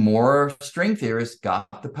 more string theorists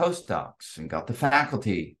got the postdocs and got the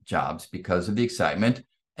faculty jobs because of the excitement.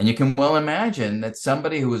 And you can well imagine that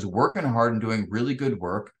somebody who was working hard and doing really good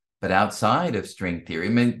work, but outside of string theory,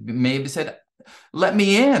 maybe said, let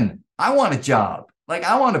me in. I want a job. Like,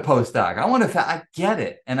 I want a postdoc. I get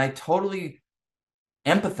it. And I totally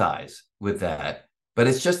empathize with that. But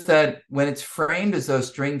it's just that when it's framed as though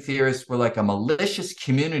string theorists were like a malicious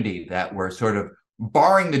community that were sort of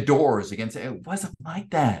barring the doors against it, it wasn't like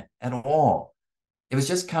that at all. It was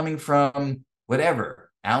just coming from whatever,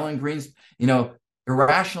 Alan Greene's,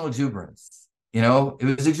 irrational exuberance. It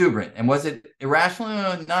was exuberant. And was it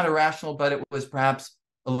irrational? Not irrational, but it was perhaps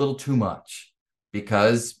a little too much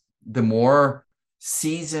because the more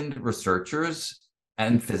seasoned researchers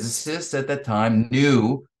and physicists at that time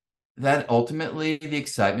knew that ultimately the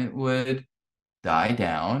excitement would die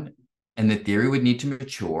down and the theory would need to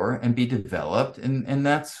mature and be developed. And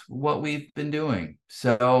that's what we've been doing.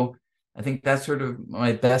 So I think that's sort of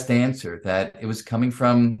my best answer, that it was coming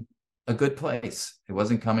from a good place. It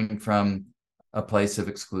wasn't coming from a place of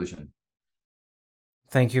exclusion.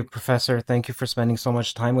 Thank you, Professor. Thank you for spending so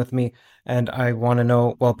much time with me. And I want to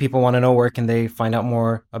know, well, people want to know, where can they find out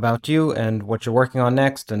more about you and what you're working on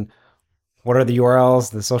next, and what are the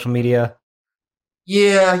URLs, the social media?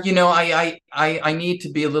 Yeah, I need to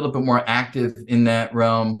be a little bit more active in that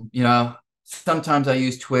realm. Sometimes I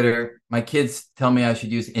use Twitter. My kids tell me I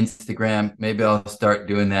should use Instagram. Maybe I'll start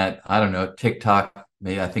doing that. I don't know, TikTok.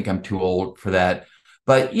 Maybe I think I'm too old for that.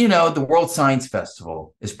 But, the World Science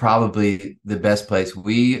Festival is probably the best place.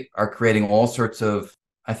 We are creating all sorts of,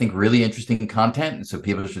 I think, really interesting content. And so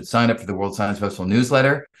people should sign up for the World Science Festival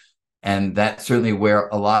newsletter. And that's certainly where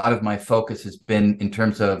a lot of my focus has been in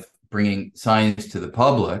terms of bringing science to the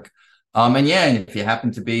public. And if you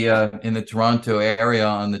happen to be in the Toronto area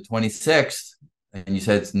on the 26th, and you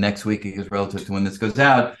said it's next week because relative to when this goes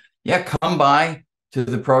out, come by to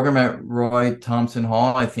the program at Roy Thomson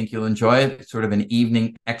Hall. I think you'll enjoy it. It's sort of an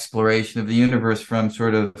evening exploration of the universe from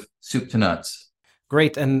sort of soup to nuts.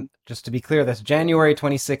 Great. And just to be clear, that's January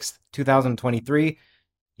 26th, 2023,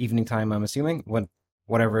 evening time, I'm assuming.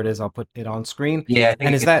 Whatever it is, I'll put it on screen. Yeah, I think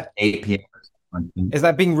and is that 8 p.m. Is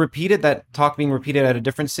that being repeated, that talk being repeated at a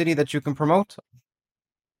different city that you can promote?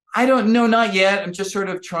 I don't know, not yet. I'm just sort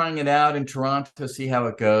of trying it out in Toronto, see how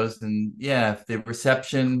it goes. And if the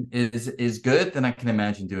reception is good, then I can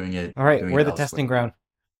imagine doing it. All right, doing we're it the elsewhere. testing ground.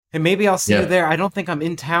 And maybe I'll see you there. I don't think I'm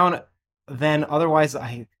in town then. Otherwise,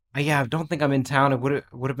 I don't think I'm in town. It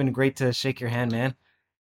would have been great to shake your hand, man.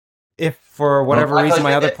 If for whatever reason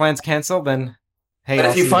my other plans cancel, then hey. But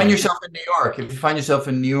if you find yourself in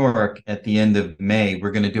New York at the end of May,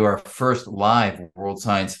 we're going to do our first live World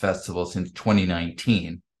Science Festival since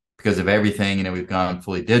 2019. Because of everything, we've gone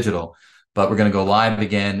fully digital, but we're going to go live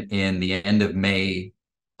again in the end of May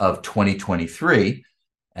of 2023.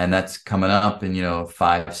 And that's coming up in,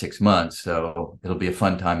 5, 6 months. So it'll be a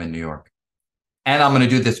fun time in New York. And I'm going to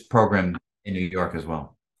do this program in New York as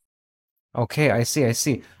well. Okay, I see, I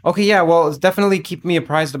see. Okay, yeah, well, it's definitely keep me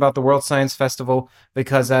apprised about the World Science Festival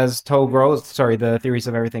because as TOE grows, sorry, the Theories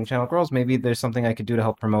of Everything channel grows, maybe there's something I could do to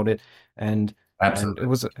help promote it. And Absolutely. it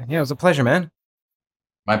was a pleasure, man.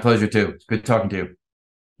 My pleasure too. It's good talking to you.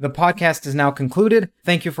 The podcast is now concluded.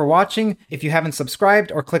 Thank you for watching. If you haven't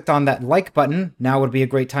subscribed or clicked on that like button, now would be a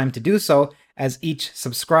great time to do so, as each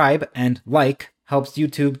subscribe and like helps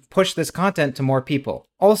YouTube push this content to more people.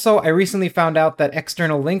 Also, I recently found out that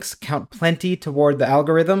external links count plenty toward the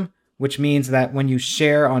algorithm, which means that when you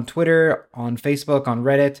share on Twitter, on Facebook, on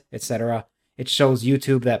Reddit, etc., it shows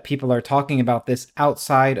YouTube that people are talking about this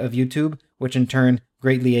outside of YouTube, which in turn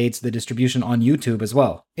greatly aids the distribution on YouTube as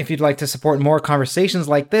well. If you'd like to support more conversations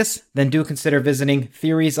like this, then do consider visiting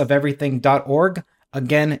theoriesoferything.org.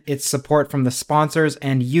 Again, it's support from the sponsors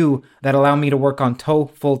and you that allow me to work on TOE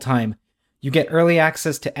full-time. You get early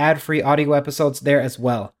access to ad-free audio episodes there as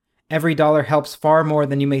well. Every dollar helps far more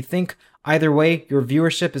than you may think. Either way, your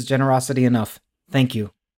viewership is generosity enough. Thank you.